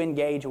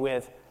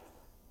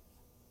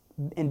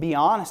and be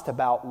honest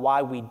about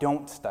why we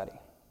don't study.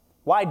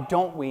 Why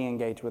don't we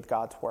engage with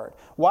God's Word?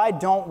 Why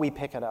don't we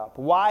pick it up?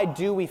 Why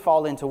do we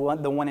fall into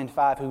the 1 in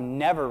 5 who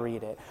never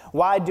read it?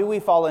 Why do we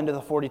fall into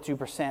the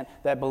 42%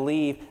 that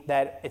believe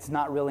that it's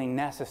not really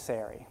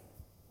necessary?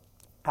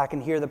 I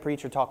can hear the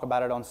preacher talk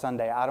about it on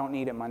Sunday. I don't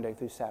need it Monday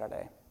through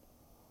Saturday.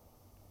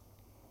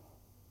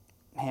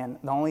 Man,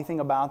 the only thing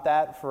about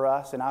that for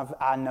us, and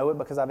I know it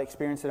because I've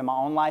experienced it in my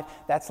own life,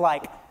 that's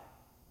like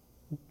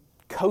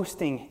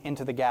coasting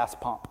into the gas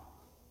pump.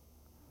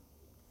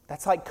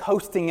 That's like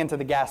coasting into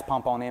the gas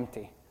pump on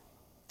empty.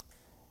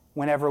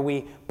 Whenever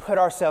we put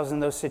ourselves in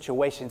those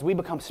situations, we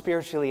become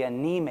spiritually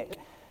anemic.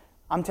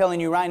 I'm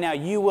telling you right now,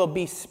 you will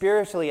be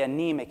spiritually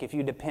anemic if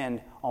you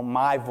depend on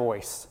my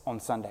voice on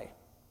Sunday.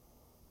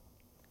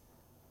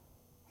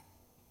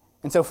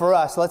 And so for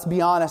us, let's be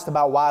honest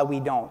about why we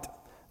don't.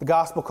 The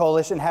Gospel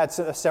Coalition had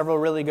several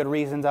really good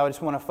reasons. I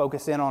just want to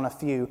focus in on a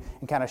few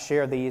and kind of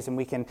share these, and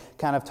we can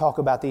kind of talk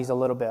about these a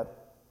little bit.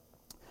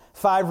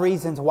 5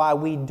 reasons why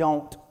we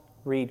don't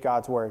read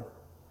God's Word.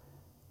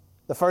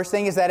 The first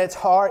thing is that it's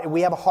hard. We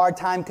have a hard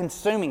time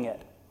consuming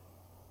it.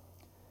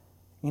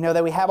 You know,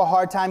 that we have a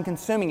hard time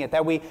consuming it,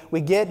 that we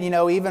get,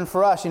 even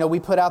for us, we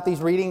put out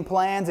these reading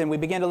plans and we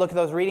begin to look at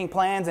those reading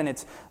plans and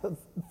it's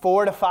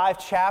 4 to 5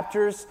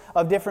 chapters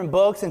of different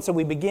books, and so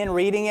we begin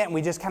reading it and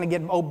we just kind of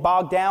get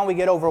bogged down, we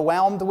get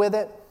overwhelmed with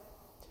it.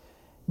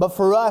 But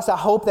for us, I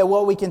hope that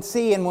what we can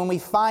see, and when we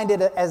find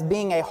it as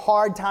being a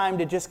hard time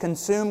to just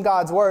consume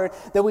God's Word,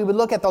 that we would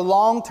look at the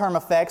long-term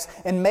effects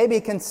and maybe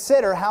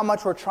consider how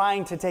much we're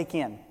trying to take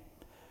in.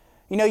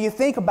 You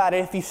think about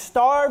it, if you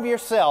starve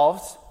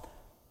yourselves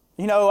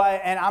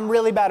And I'm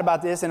really bad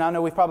about this, and I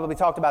know we've probably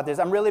talked about this.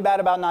 I'm really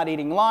bad about not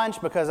eating lunch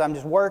because I'm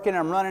just working,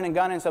 I'm running and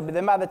gunning. So but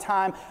then by the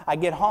time I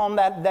get home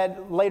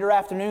that later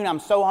afternoon, I'm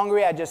so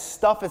hungry, I just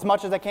stuff as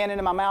much as I can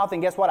into my mouth,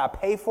 and guess what? I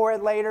pay for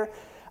it later.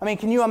 I mean,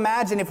 can you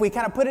imagine if we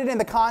kind of put it in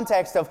the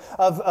context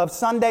of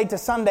Sunday to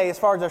Sunday as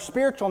far as our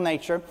spiritual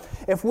nature,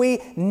 if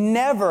we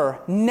never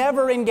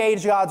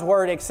engage God's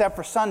Word except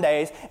for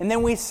Sundays, and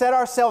then we set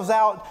ourselves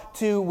out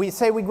we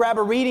say we grab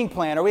a reading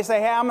plan, or we say,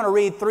 hey, I'm going to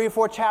read 3 or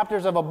 4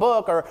 chapters of a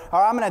book, or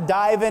I'm going to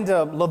dive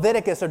into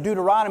Leviticus or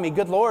Deuteronomy.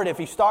 Good Lord, if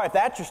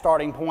that's your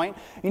starting point,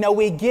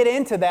 we get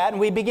into that and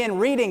we begin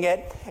reading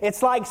it.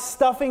 It's like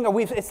stuffing,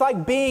 it's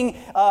like being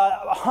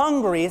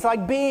hungry. It's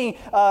like being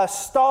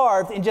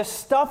starved and just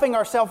stuffing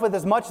ourselves with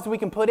as much as we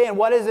can put in.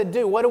 What does it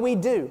do? What do we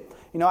do?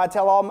 I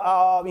tell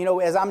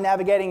all, as I'm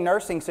navigating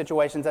nursing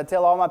situations, I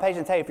tell all my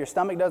patients, hey, if your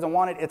stomach doesn't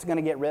want it, it's going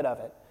to get rid of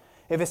it.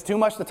 If it's too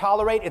much to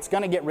tolerate, it's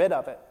going to get rid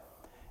of it.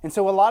 And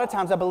so a lot of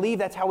times I believe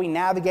that's how we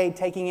navigate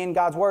taking in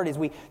God's Word, is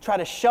we try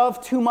to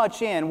shove too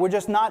much in. We're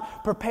just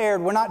not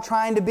prepared. We're not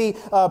trying to be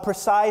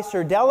precise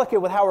or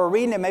delicate with how we're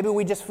reading it. Maybe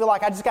we just feel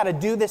like I just got to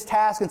do this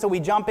task, and so we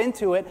jump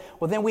into it.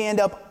 Well, then we end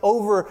up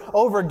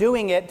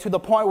overdoing it to the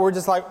point where we're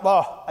just like,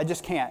 oh, I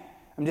just can't.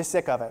 I'm just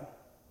sick of it.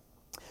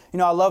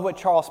 I love what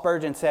Charles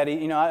Spurgeon said. I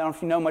don't know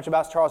if you know much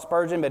about Charles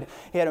Spurgeon, but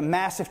he had a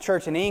massive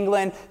church in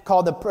England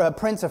called the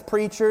Prince of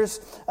Preachers.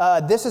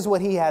 This is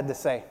what he had to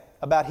say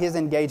about his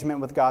engagement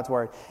with God's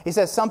Word. He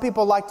says, some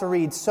people like to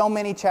read so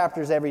many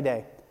chapters every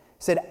day. He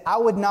said, I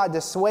would not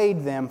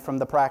dissuade them from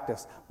the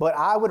practice, but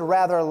I would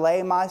rather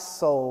lay my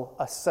soul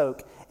a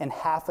soak in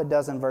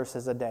 6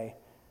 verses a day,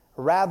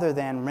 rather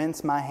than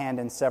rinse my hand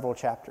in several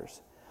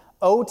chapters.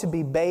 Oh, to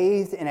be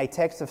bathed in a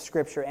text of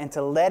Scripture and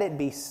to let it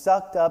be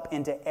sucked up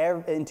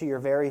into your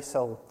very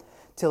soul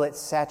till it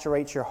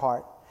saturates your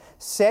heart.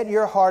 Set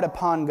your heart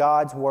upon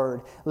God's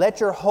Word. Let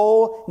your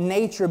whole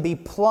nature be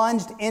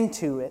plunged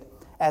into it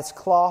as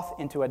cloth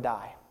into a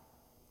dye.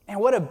 And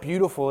what a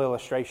beautiful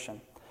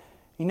illustration.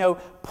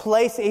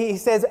 He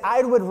says,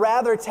 I would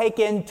rather take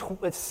in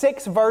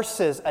 6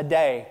 verses a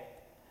day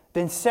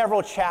than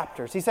several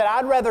chapters. He said,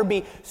 I'd rather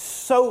be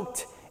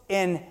soaked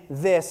in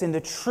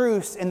the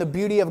truths, in the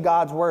beauty of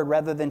God's Word,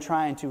 rather than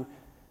trying to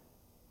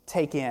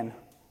take in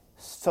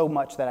so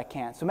much that I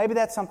can't. So maybe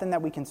that's something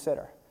that we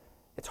consider.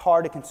 It's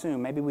hard to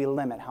consume. Maybe we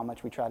limit how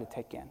much we try to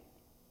take in.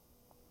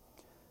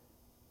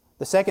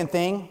 The second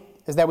thing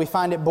is that we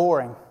find it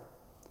boring.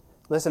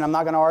 Listen, I'm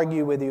not going to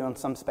argue with you on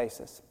some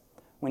spaces.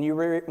 When you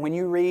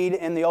read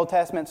in the Old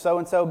Testament,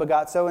 so-and-so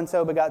begot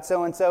so-and-so begot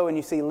so-and-so, and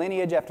you see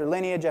lineage after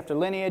lineage after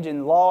lineage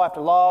and law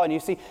after law, and you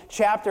see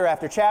chapter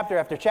after chapter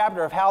after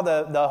chapter of how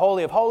the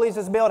Holy of Holies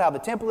is built, how the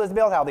temple is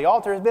built, how the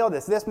altar is built,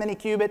 it's this many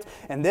cubits,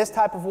 and this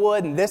type of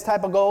wood, and this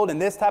type of gold, and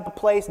this type of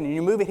place, and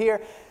you move it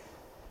here.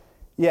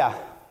 Yeah,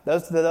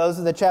 those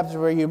are the chapters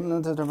where you,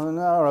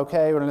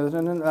 okay,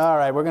 all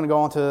right, we're going to go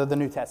on to the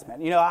New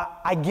Testament.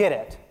 I get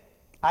it.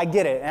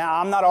 And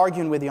I'm not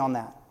arguing with you on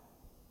that.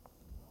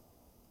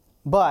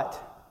 But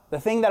the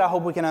thing that I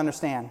hope we can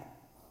understand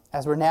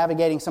as we're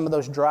navigating some of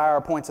those drier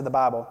points of the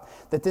Bible,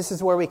 that this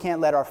is where we can't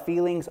let our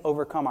feelings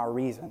overcome our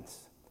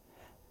reasons.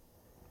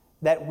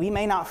 That we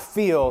may not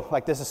feel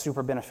like this is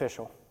super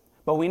beneficial,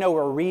 but we know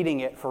we're reading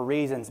it for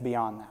reasons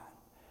beyond that.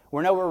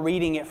 We know we're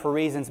reading it for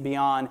reasons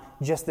beyond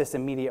just this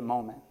immediate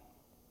moment.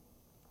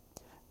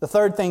 The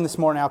third thing this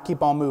morning, I'll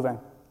keep on moving,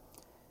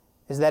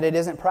 is that it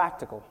isn't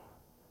practical.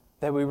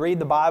 That we read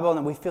the Bible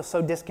and we feel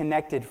so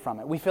disconnected from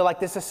it. We feel like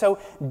this is so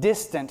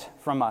distant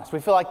from us. We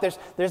feel like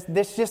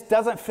this just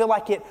doesn't feel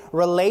like it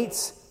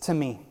relates to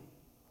me.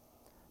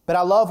 But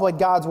I love what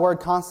God's Word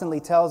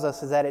constantly tells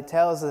us, is that it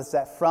tells us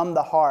that from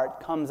the heart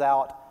comes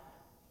out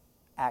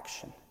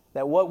action.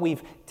 That what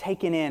we've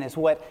taken in is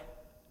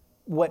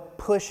what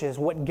pushes,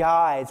 what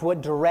guides,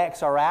 what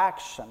directs our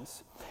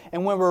actions.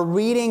 And when we're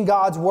reading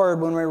God's Word,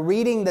 when we're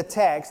reading the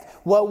text,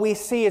 what we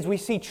see is we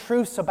see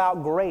truths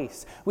about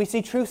grace. We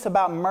see truths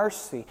about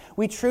mercy.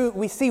 We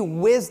see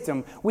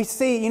wisdom. We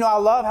see, I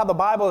love how the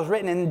Bible is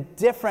written in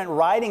different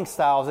writing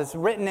styles. It's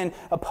written in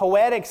a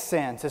poetic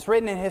sense. It's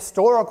written in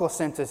historical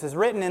senses. It's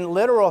written in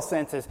literal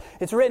senses.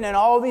 It's written in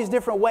all these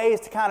different ways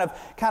to kind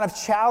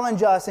of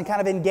challenge us and kind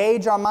of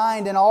engage our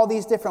mind in all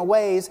these different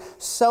ways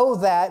so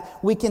that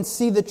we can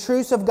see the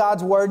truths of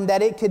God's Word and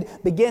that it could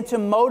begin to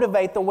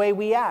motivate the way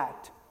we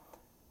act.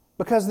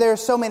 Because there's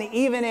so many,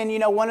 even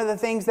in, one of the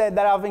things that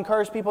I've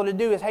encouraged people to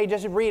do is, hey,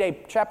 just read a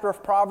chapter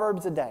of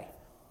Proverbs a day.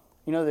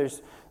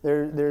 There's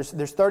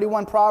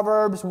 31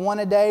 Proverbs, one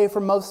a day for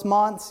most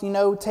months,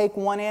 take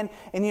one in.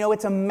 And,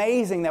 it's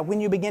amazing that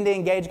when you begin to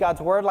engage God's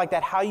Word like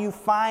that, how you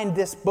find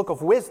this book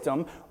of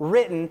wisdom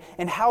written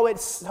and how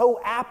it's so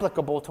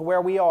applicable to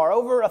where we are.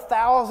 Over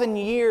 1,000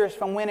 years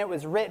from when it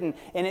was written,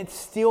 and it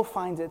still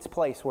finds its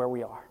place where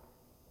we are.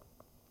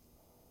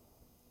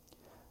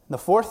 The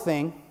fourth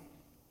thing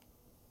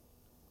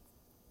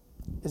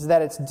is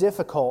that it's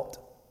difficult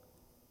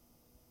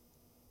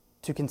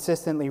to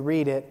consistently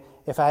read it.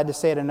 If I had to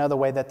say it another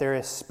way, that there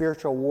is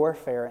spiritual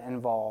warfare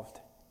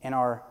involved in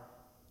our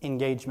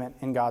engagement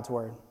in God's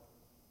Word.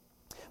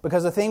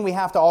 Because the thing we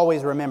have to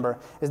always remember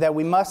is that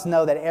we must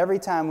know that every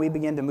time we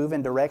begin to move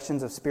in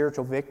directions of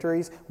spiritual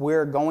victories,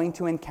 we're going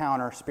to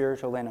encounter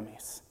spiritual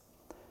enemies.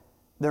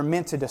 They're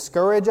meant to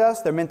discourage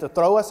us, they're meant to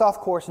throw us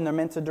off course, and they're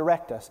meant to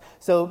direct us.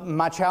 So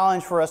my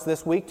challenge for us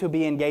this week to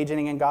be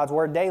engaging in God's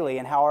Word daily,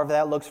 and however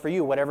that looks for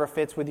you, whatever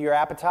fits with your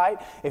appetite.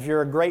 If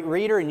you're a great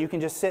reader and you can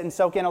just sit and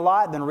soak in a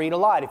lot, then read a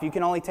lot. If you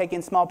can only take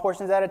in small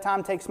portions at a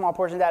time, take small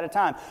portions at a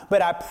time.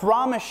 But I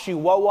promise you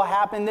what will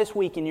happen this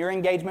week in your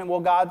engagement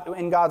with God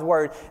in God's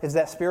Word is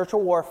that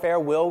spiritual warfare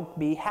will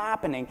be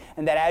happening,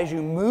 and that as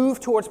you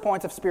move towards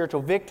points of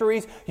spiritual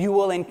victories, you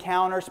will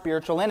encounter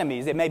spiritual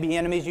enemies. It may be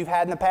enemies you've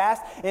had in the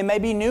past. It may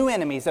be new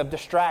enemies of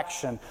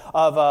distraction,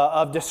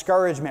 of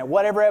discouragement,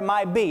 whatever it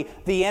might be.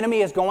 The enemy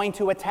is going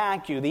to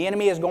attack you. The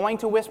enemy is going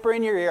to whisper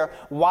in your ear,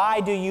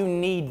 why do you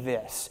need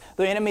this?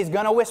 The enemy is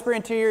going to whisper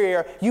into your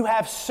ear, you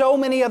have so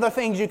many other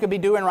things you could be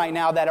doing right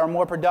now that are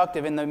more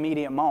productive in the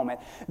immediate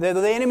moment. The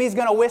enemy is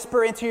going to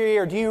whisper into your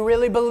ear, do you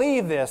really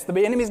believe this?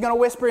 The enemy is going to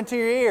whisper into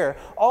your ear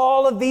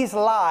all of these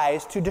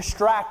lies to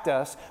distract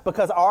us,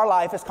 because our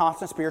life is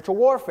constant spiritual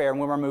warfare.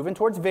 And when we're moving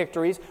towards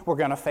victories, we're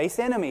going to face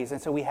enemies.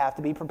 And so we have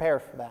to be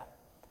prepared for that.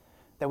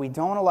 That we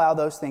don't allow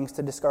those things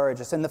to discourage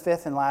us. And the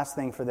fifth and last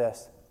thing for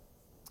this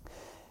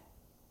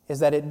is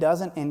that it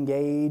doesn't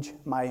engage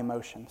my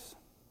emotions.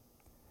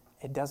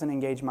 It doesn't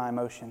engage my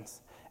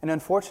emotions. And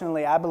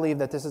unfortunately, I believe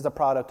that this is a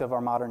product of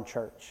our modern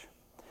church.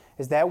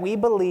 Is that we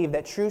believe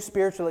that true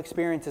spiritual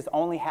experiences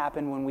only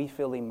happen when we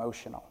feel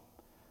emotional.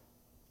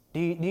 Do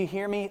you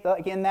hear me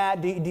in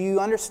that? Do you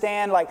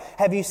understand? Like,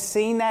 have you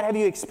seen that? Have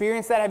you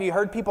experienced that? Have you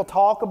heard people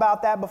talk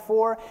about that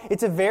before?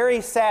 It's a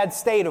very sad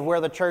state of where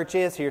the church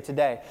is here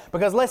today.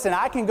 Because listen,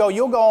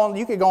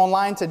 you could go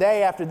online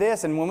today after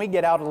this, and when we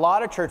get out, a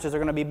lot of churches are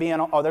going to be they're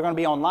going to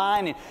be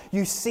online, and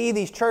you see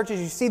these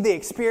churches, you see the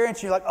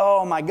experience, you're like,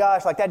 oh my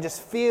gosh, like that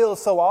just feels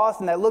so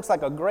awesome. That looks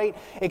like a great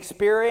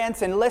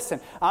experience. And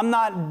listen, I'm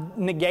not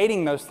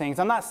negating those things.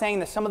 I'm not saying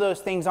that some of those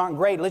things aren't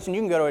great. Listen,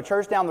 you can go to a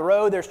church down the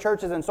road. There's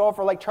churches in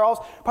Sulphur Lake Charles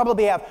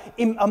probably have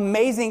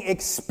amazing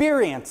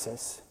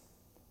experiences,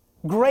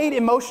 great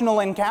emotional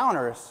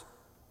encounters.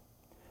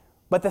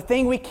 But the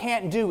thing we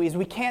can't do is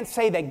we can't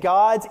say that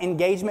God's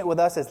engagement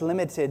with us is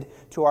limited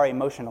to our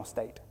emotional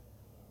state.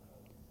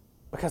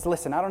 Because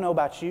listen, I don't know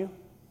about you,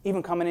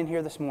 even coming in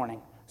here this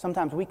morning,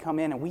 sometimes we come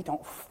in and we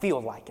don't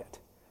feel like it.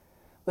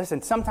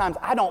 Listen, sometimes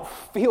I don't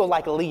feel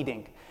like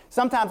leading.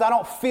 Sometimes I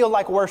don't feel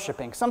like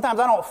worshiping. Sometimes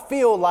I don't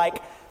feel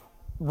like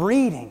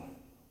reading.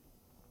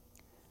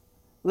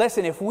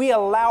 Listen, if we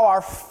allow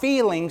our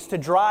feelings to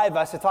drive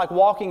us, it's like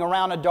walking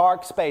around a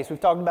dark space. We've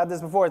talked about this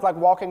before. It's like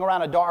walking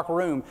around a dark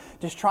room,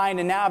 just trying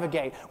to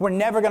navigate. We're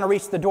never going to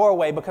reach the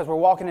doorway because we're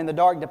walking in the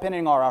dark,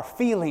 depending on our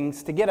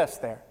feelings to get us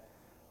there.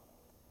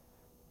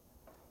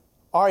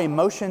 Our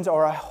emotions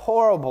are a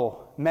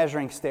horrible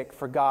measuring stick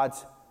for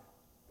God's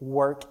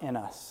work in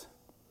us.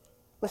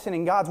 Listen,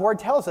 and God's Word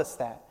tells us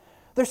that.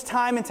 There's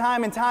time and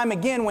time and time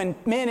again when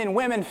men and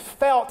women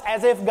felt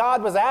as if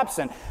God was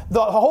absent.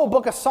 The whole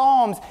book of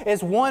Psalms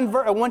is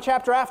one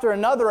chapter after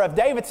another of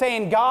David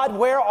saying, God,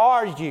 where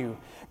are you?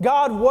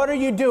 God, what are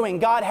you doing?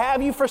 God,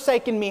 have you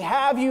forsaken me?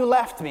 Have you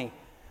left me?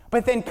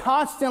 But then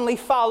constantly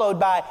followed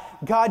by,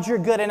 God, you're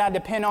good and I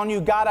depend on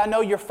you. God, I know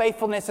your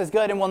faithfulness is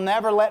good and will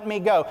never let me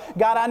go.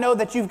 God, I know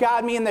that you've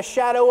got me in the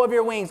shadow of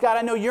your wings. God,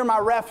 I know you're my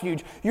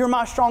refuge. You're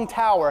my strong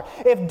tower.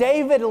 If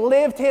David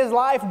lived his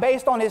life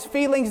based on his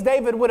feelings,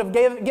 David would have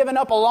given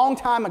up a long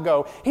time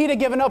ago. He'd have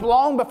given up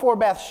long before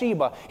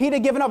Bathsheba. He'd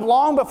have given up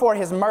long before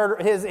his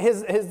murder,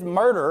 his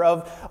murder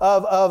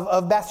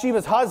of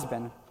Bathsheba's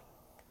husband.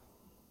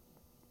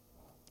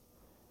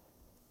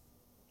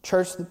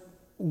 Church,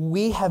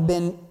 we have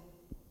been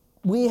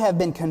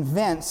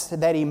convinced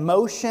that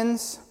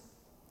emotions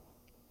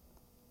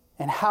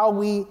and how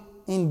we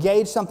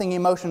engage something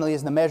emotionally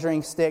is the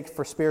measuring stick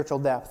for spiritual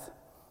depth.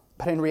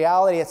 But in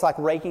reality, it's like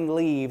raking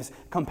leaves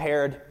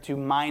compared to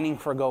mining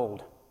for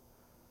gold.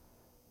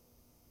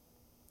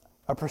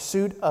 A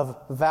pursuit of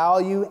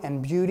value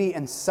and beauty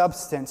and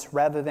substance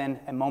rather than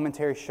a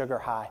momentary sugar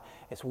high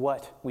is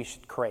what we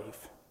should crave.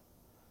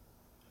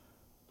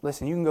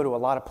 Listen, you can go to a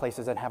lot of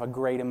places and have a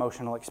great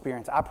emotional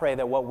experience. I pray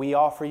that what we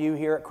offer you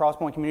here at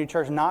Crosspoint Community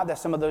Church, not that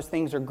some of those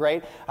things are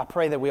great, I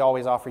pray that we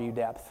always offer you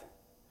depth.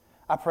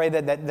 I pray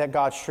that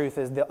God's truth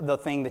is the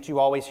thing that you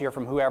always hear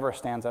from whoever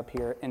stands up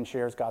here and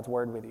shares God's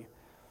word with you.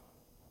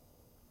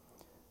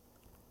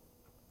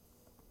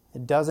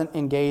 It doesn't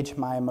engage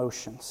my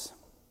emotions.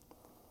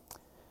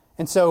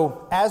 And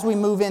so, as we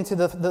move into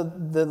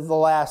the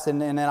last,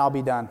 and then I'll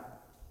be done.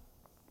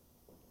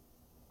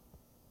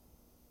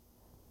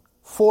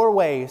 4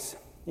 ways.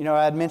 You know,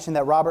 I had mentioned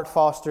that Robert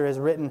Foster has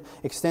written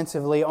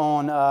extensively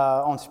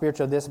on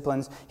spiritual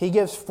disciplines. He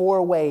gives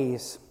 4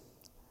 ways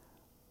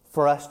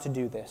for us to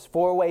do this.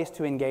 4 ways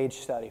to engage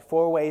study.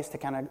 4 ways to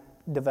kind of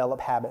develop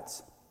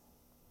habits.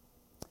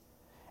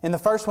 And the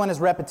first one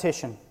is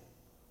repetition.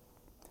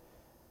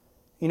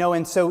 You know,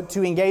 and so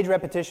to engage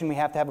repetition, we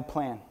have to have a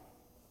plan.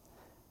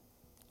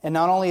 And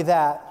not only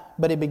that,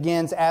 but it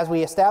begins as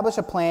we establish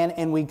a plan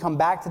and we come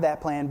back to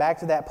that plan, back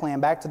to that plan,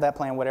 back to that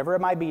plan, whatever it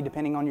might be,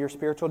 depending on your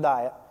spiritual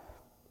diet,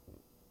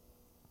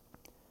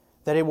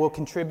 that it will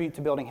contribute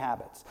to building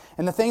habits.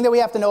 And the thing that we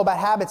have to know about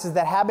habits is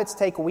that habits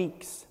take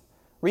weeks.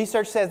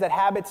 Research says that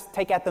habits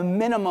take at the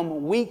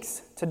minimum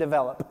weeks to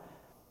develop.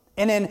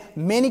 And in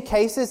many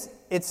cases,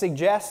 it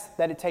suggests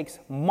that it takes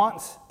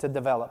months to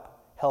develop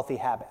healthy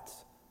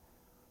habits.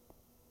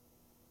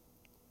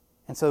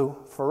 And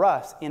so for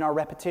us, in our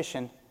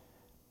repetition,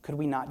 could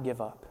we not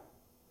give up?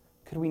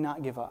 Could we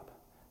not give up?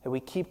 That we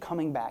keep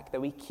coming back, that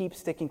we keep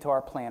sticking to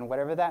our plan,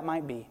 whatever that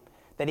might be.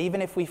 That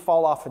even if we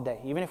fall off a day,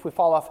 even if we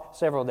fall off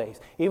several days,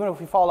 even if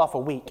we fall off a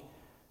week,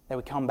 that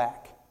we come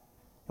back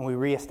and we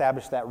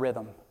reestablish that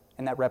rhythm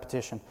and that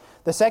repetition.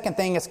 The second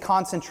thing is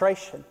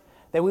concentration.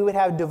 That we would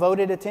have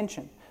devoted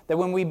attention. That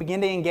when we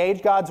begin to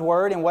engage God's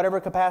Word in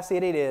whatever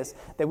capacity it is,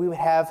 that we would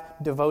have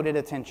devoted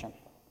attention.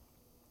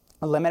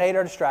 Eliminate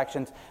our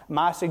distractions.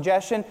 My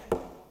suggestion,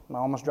 I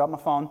almost dropped my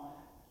phone,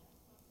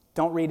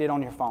 don't read it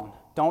on your phone.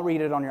 Don't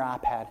read it on your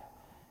iPad.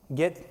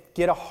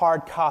 Get a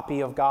hard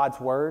copy of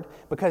God's Word,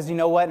 because you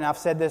know what, and I've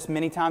said this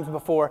many times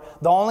before,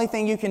 the only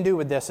thing you can do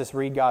with this is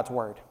read God's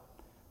Word.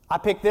 I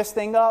pick this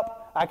thing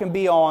up, I can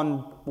be on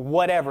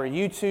whatever,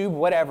 YouTube,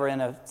 whatever,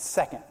 in a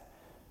second.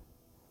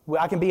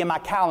 I can be in my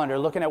calendar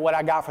looking at what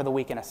I got for the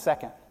week in a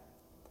second.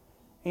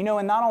 You know,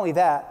 and not only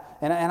that,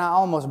 and I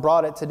almost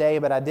brought it today,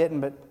 but I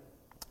didn't, but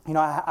you know,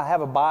 I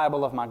have a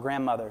Bible of my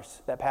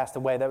grandmother's that passed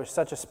away that was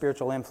such a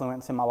spiritual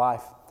influence in my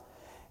life.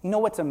 You know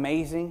what's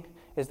amazing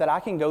is that I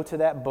can go to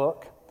that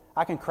book,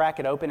 I can crack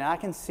it open, and I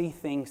can see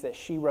things that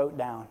she wrote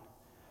down.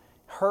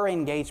 Her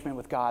engagement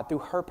with God through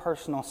her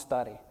personal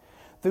study,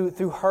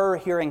 through her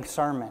hearing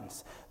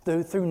sermons,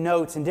 through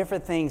notes and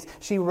different things.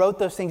 She wrote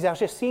those things out.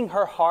 Just seeing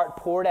her heart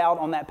poured out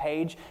on that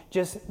page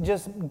just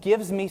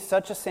gives me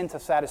such a sense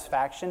of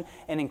satisfaction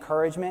and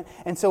encouragement.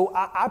 And so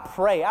I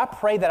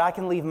pray that I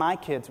can leave my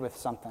kids with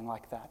something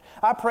like that.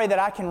 I pray that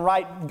I can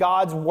write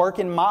God's work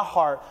in my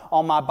heart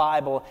on my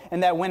Bible,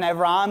 and that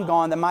whenever I'm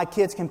gone, that my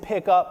kids can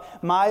pick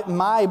up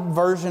my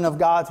version of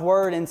God's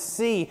Word and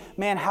see,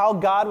 man, how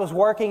God was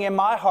working in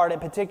my heart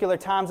at particular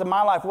times of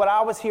my life, what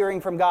I was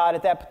hearing from God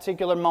at that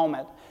particular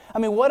moment. I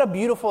mean, what a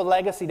beautiful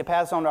legacy to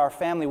pass on to our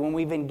family when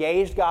we've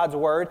engaged God's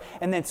Word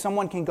and then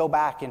someone can go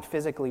back and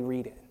physically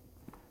read it.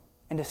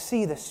 And to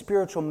see the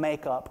spiritual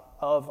makeup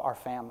of our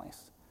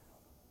families.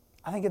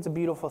 I think it's a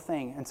beautiful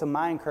thing. And so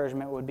my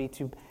encouragement would be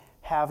to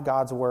have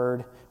God's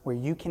Word where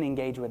you can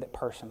engage with it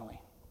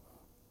personally.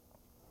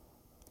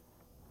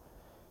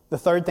 The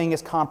third thing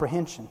is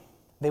comprehension.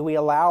 That we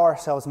allow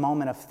ourselves a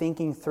moment of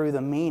thinking through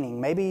the meaning,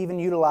 maybe even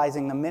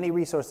utilizing the many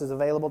resources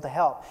available to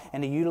help,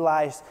 and to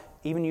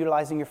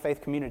utilizing your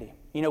faith community.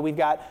 You know, we've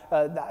got,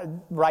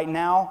 right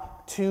now,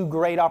 2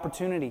 great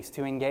opportunities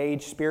to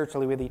engage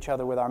spiritually with each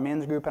other, with our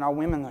men's group and our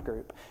women's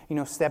group. You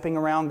know, stepping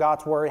around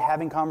God's Word,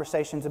 having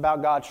conversations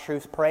about God's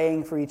truth,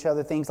 praying for each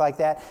other, things like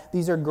that.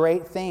 These are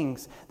great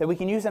things that we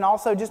can use. And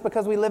also, just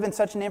because we live in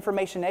such an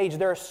information age,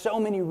 there are so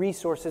many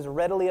resources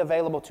readily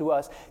available to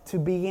us to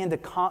begin to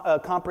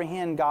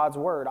comprehend God's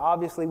Word.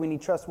 Obviously, we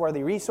need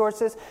trustworthy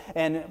resources,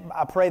 and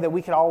I pray that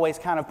we could always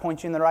kind of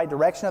point you in the right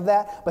direction of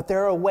that. But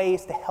there are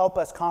ways to help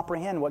us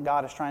comprehend what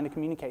God is trying to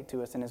communicate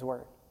to us in His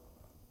Word.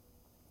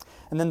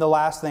 And then the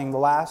last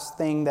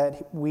thing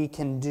that we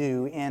can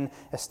do in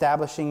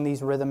establishing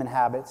these rhythm and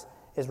habits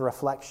is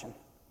reflection.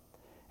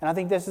 And I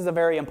think this is a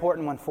very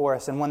important one for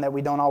us, and one that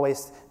we don't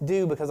always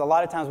do, because a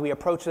lot of times we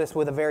approach this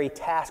with a very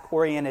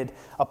task-oriented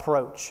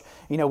approach.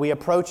 You know, we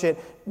approach it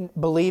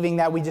believing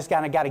that we just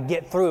kind of got to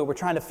get through it. We're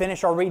trying to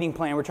finish our reading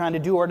plan. We're trying to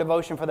do our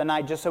devotion for the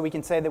night just so we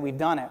can say that we've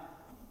done it.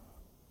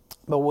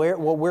 But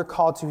what we're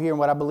called to here, and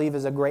what I believe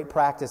is a great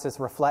practice,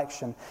 is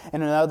reflection.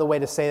 And another way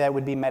to say that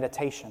would be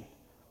meditation.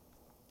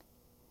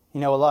 You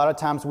know, a lot of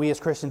times we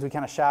as Christians, we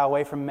kind of shy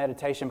away from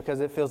meditation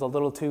because it feels a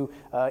little too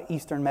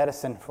Eastern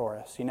medicine for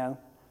us, you know.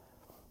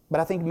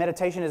 But I think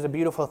meditation is a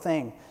beautiful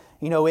thing.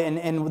 You know,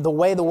 and the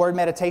way the word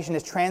meditation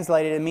is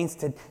translated, it means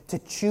to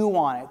chew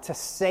on it, to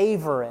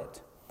savor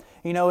it.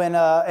 You know,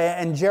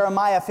 in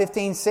Jeremiah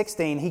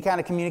 15:16, he kind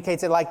of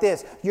communicates it like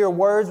this: "Your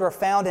words were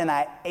found and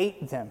I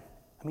ate them."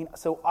 I mean,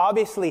 so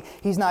obviously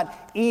he's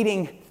not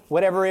eating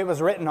whatever it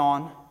was written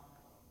on,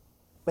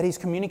 but he's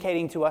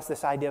communicating to us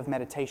this idea of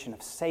meditation,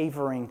 of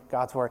savoring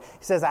God's Word.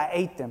 He says, "I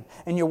ate them,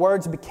 and your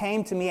words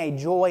became to me a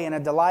joy and a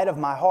delight of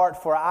my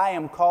heart, for I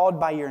am called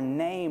by your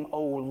name,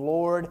 O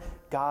Lord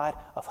God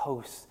of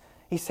hosts."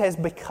 He says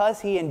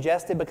because he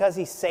ingested, because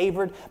he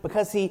savored,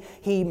 because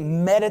he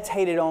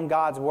meditated on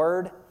God's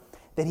Word,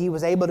 that he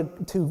was able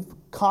to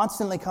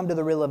constantly come to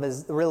the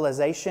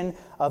realization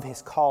of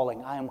his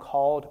calling. I am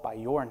called by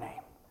your name.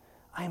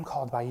 I am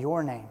called by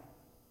your name.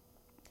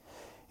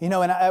 You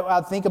know, and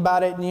I think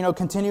about it, you know,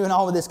 continuing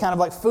on with this kind of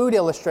like food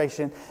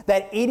illustration,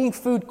 that eating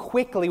food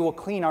quickly will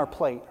clean our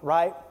plate,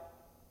 right?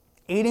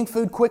 Eating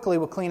food quickly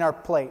will clean our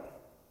plate,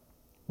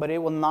 but it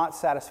will not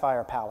satisfy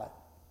our palate,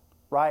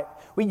 right?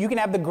 You can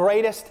have the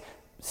greatest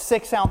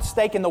 6-ounce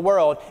steak in the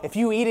world. If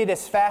you eat it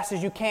as fast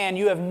as you can,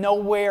 you have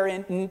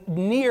nowhere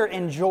near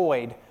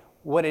enjoyed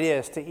what it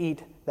is to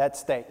eat that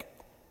steak.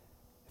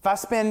 If I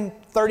spend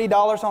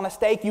 $30 on a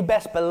steak, you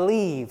best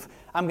believe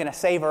I'm going to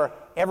savor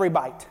every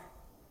bite.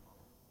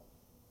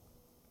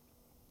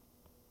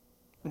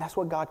 And that's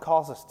what God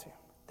calls us to.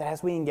 That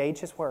as we engage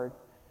His Word,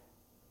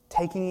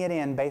 taking it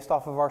in based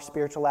off of our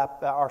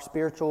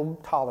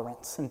spiritual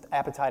tolerance and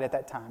appetite at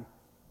that time,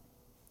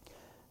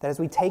 that as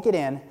we take it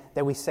in,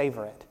 that we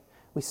savor it.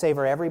 We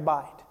savor every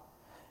bite.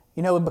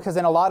 You know, because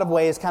in a lot of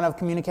ways, kind of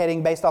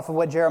communicating based off of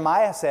what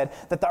Jeremiah said,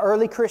 that the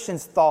early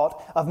Christians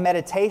thought of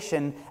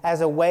meditation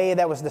as a way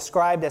that was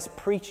described as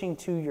preaching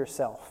to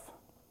yourself.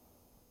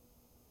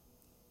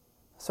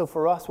 So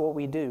for us, what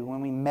we do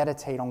when we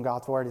meditate on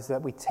God's Word is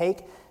that we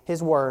take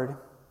His Word,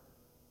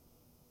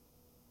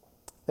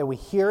 that we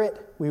hear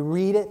it, we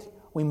read it,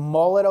 we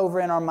mull it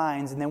over in our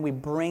minds, and then we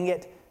bring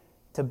it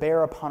to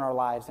bear upon our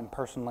lives in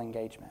personal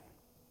engagement.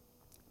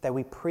 That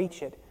we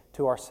preach it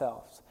to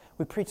ourselves.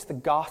 We preach the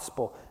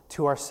gospel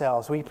to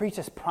ourselves. We preach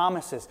His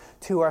promises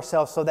to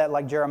ourselves so that,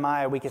 like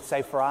Jeremiah, we could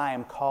say, "For I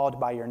am called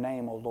by your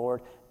name, O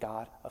Lord,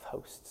 God of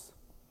hosts."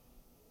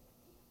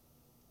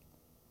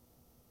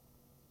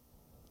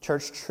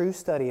 Church, true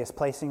study is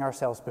placing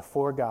ourselves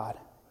before God,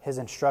 His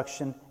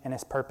instruction, and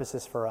His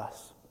purposes for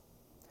us.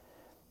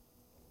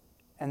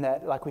 And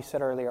that, like we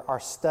said earlier, our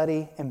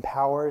study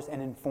empowers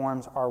and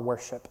informs our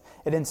worship.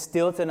 It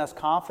instills in us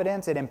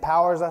confidence. It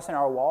empowers us in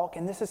our walk.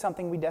 And this is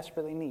something we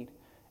desperately need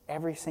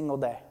every single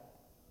day.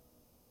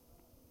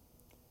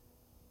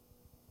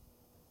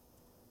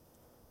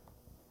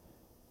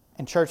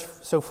 And church,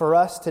 so for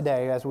us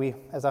today, as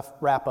I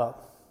wrap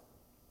up,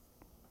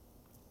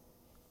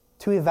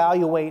 to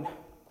evaluate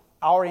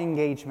our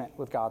engagement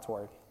with God's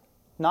Word.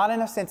 Not in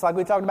a sense like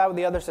we talked about with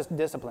the other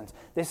disciplines.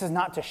 This is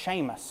not to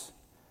shame us.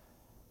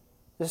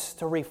 This is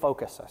to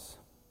refocus us.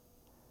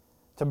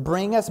 To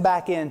bring us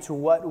back into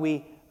what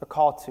we are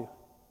called to.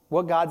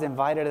 What God's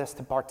invited us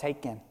to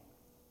partake in.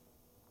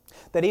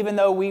 That even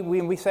though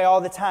we say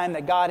all the time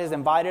that God has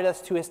invited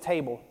us to His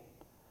table,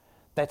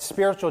 that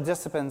spiritual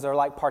disciplines are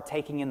like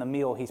partaking in the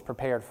meal He's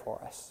prepared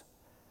for us.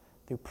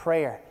 Through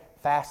prayer,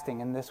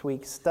 fasting, and this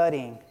week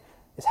studying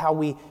is how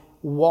we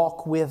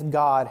walk with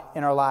God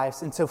in our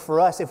lives. And so for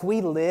us, if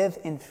we live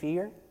in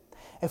fear,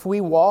 if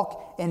we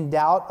walk in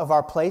doubt of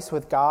our place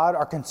with God,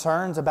 our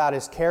concerns about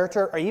His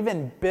character, or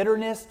even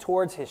bitterness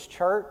towards His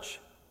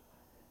church,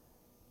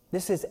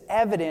 this is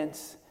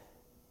evidence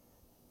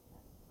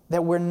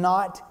that we're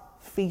not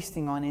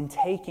feasting on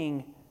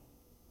and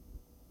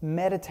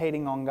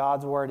meditating on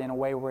God's Word in a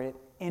way where it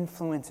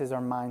influences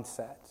our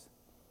mindsets.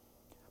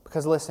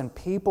 Because listen,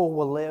 people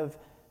will live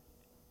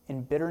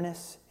in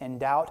bitterness and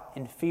doubt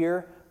and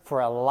fear for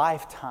a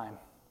lifetime.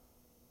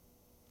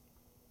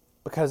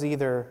 Because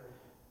either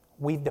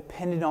we've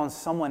depended on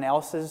someone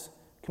else's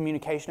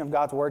communication of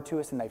God's Word to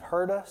us and they've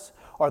hurt us,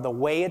 or the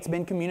way it's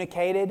been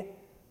communicated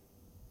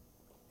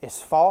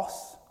is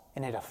false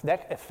and it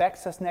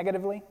affects us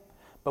negatively.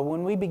 But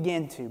when we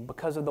begin to,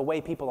 because of the way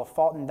people have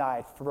fought and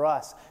died, for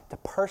us to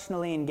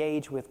personally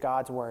engage with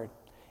God's Word,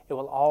 it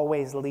will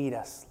always lead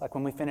us, like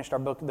when we finished the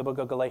book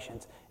of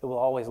Galatians, it will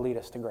always lead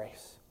us to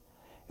grace.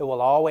 It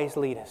will always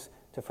lead us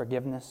to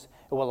forgiveness.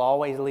 It will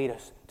always lead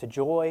us to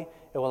joy.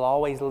 It will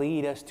always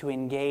lead us to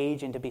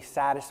engage and to be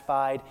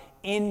satisfied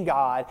in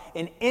God.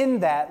 And in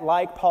that,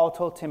 like Paul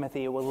told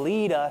Timothy, it will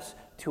lead us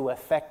to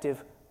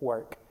effective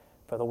work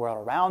for the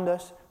world around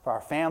us, for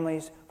our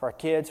families, for our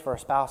kids, for our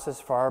spouses,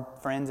 for our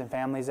friends and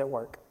families at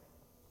work.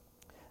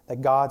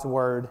 That God's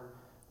Word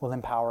will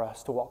empower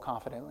us to walk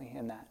confidently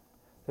in that.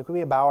 So could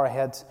we bow our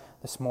heads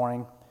this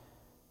morning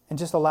and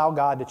just allow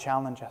God to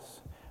challenge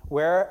us?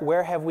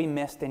 Where have we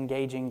missed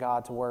engaging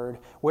God's Word?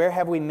 Where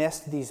have we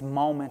missed these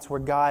moments where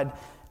God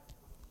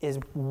is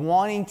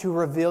wanting to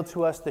reveal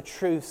to us the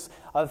truths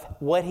of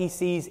what He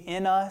sees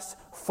in us,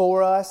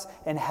 for us,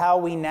 and how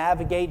we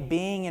navigate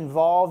being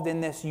involved in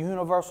this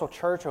universal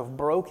church of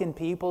broken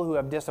people who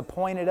have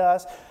disappointed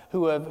us,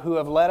 who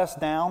have let us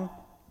down?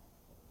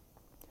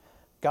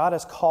 God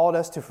has called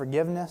us to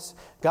forgiveness.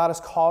 God has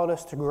called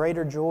us to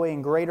greater joy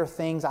and greater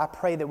things. I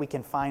pray that we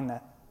can find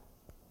that.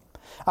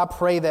 I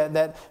pray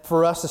that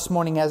for us this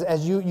morning,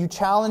 as you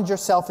challenge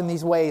yourself in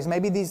these ways,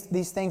 maybe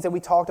these things that we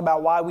talked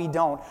about, why we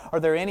don't, are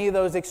there any of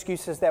those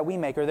excuses that we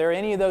make? Are there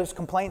any of those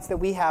complaints that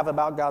we have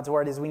about God's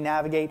Word as we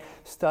navigate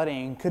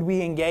studying? Could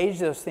we engage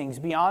those things,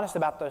 be honest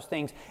about those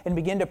things, and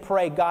begin to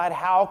pray, God,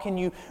 how can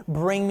you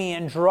bring me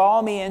and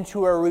draw me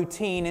into a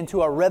routine,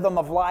 into a rhythm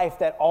of life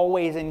that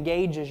always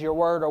engages your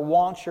Word or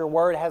wants your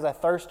Word, has a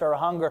thirst or a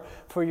hunger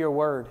for your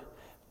Word?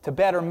 To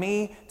better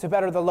me, to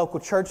better the local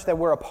church that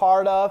we're a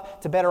part of,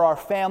 to better our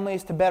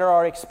families, to better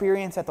our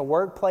experience at the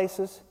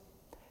workplaces.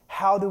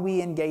 How do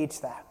we engage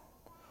that?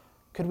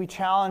 Could we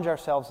challenge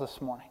ourselves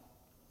this morning?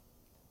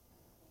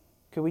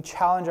 Could we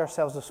challenge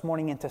ourselves this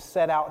morning and to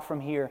set out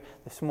from here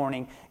this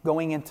morning,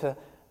 going into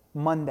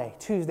Monday,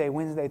 Tuesday,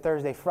 Wednesday,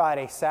 Thursday,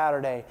 Friday,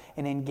 Saturday,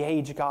 and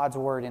engage God's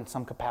Word in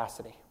some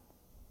capacity?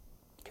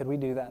 Could we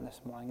do that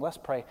this morning? Let's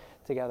pray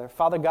together.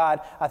 Father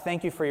God, I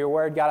thank you for your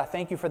word. God, I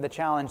thank you for the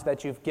challenge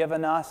that you've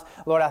given us.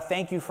 Lord, I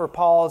thank you for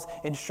Paul's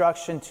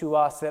instruction to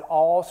us that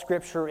all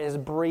Scripture is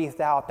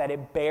breathed out, that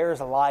it bears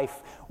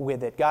life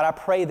with it. God, I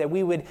pray that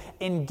we would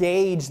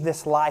engage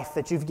this life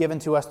that you've given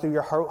to us through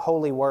your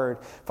holy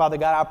word. Father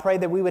God, I pray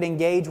that we would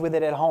engage with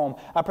it at home.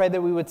 I pray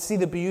that we would see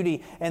the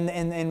beauty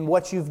in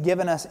what you've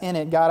given us in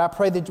it. God, I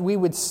pray that we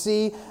would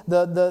see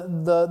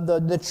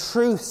the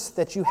truths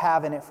that you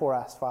have in it for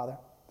us, Father.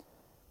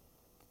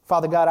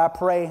 Father God, I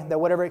pray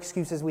that whatever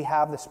excuses we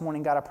have this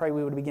morning, God, I pray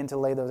we would begin to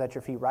lay those at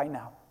your feet right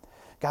now.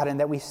 God, and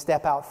that we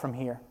step out from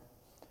here.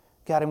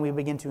 God, and we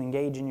begin to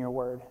engage in your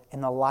word,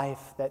 in the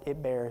life that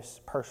it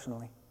bears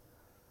personally.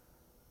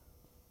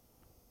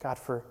 God,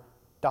 for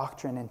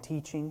doctrine and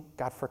teaching.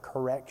 God, for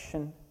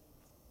correction.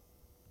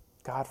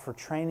 God, for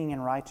training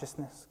in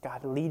righteousness.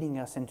 God, leading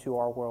us into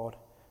our world,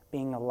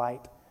 being a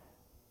light,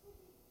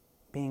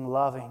 being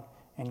loving,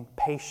 and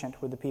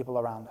patient with the people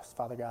around us,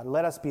 Father God.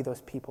 Let us be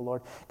those people,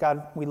 Lord.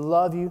 God, we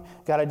love you.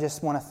 God, I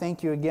just want to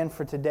thank you again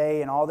for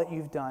today and all that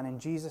you've done. In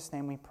Jesus'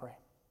 name we pray.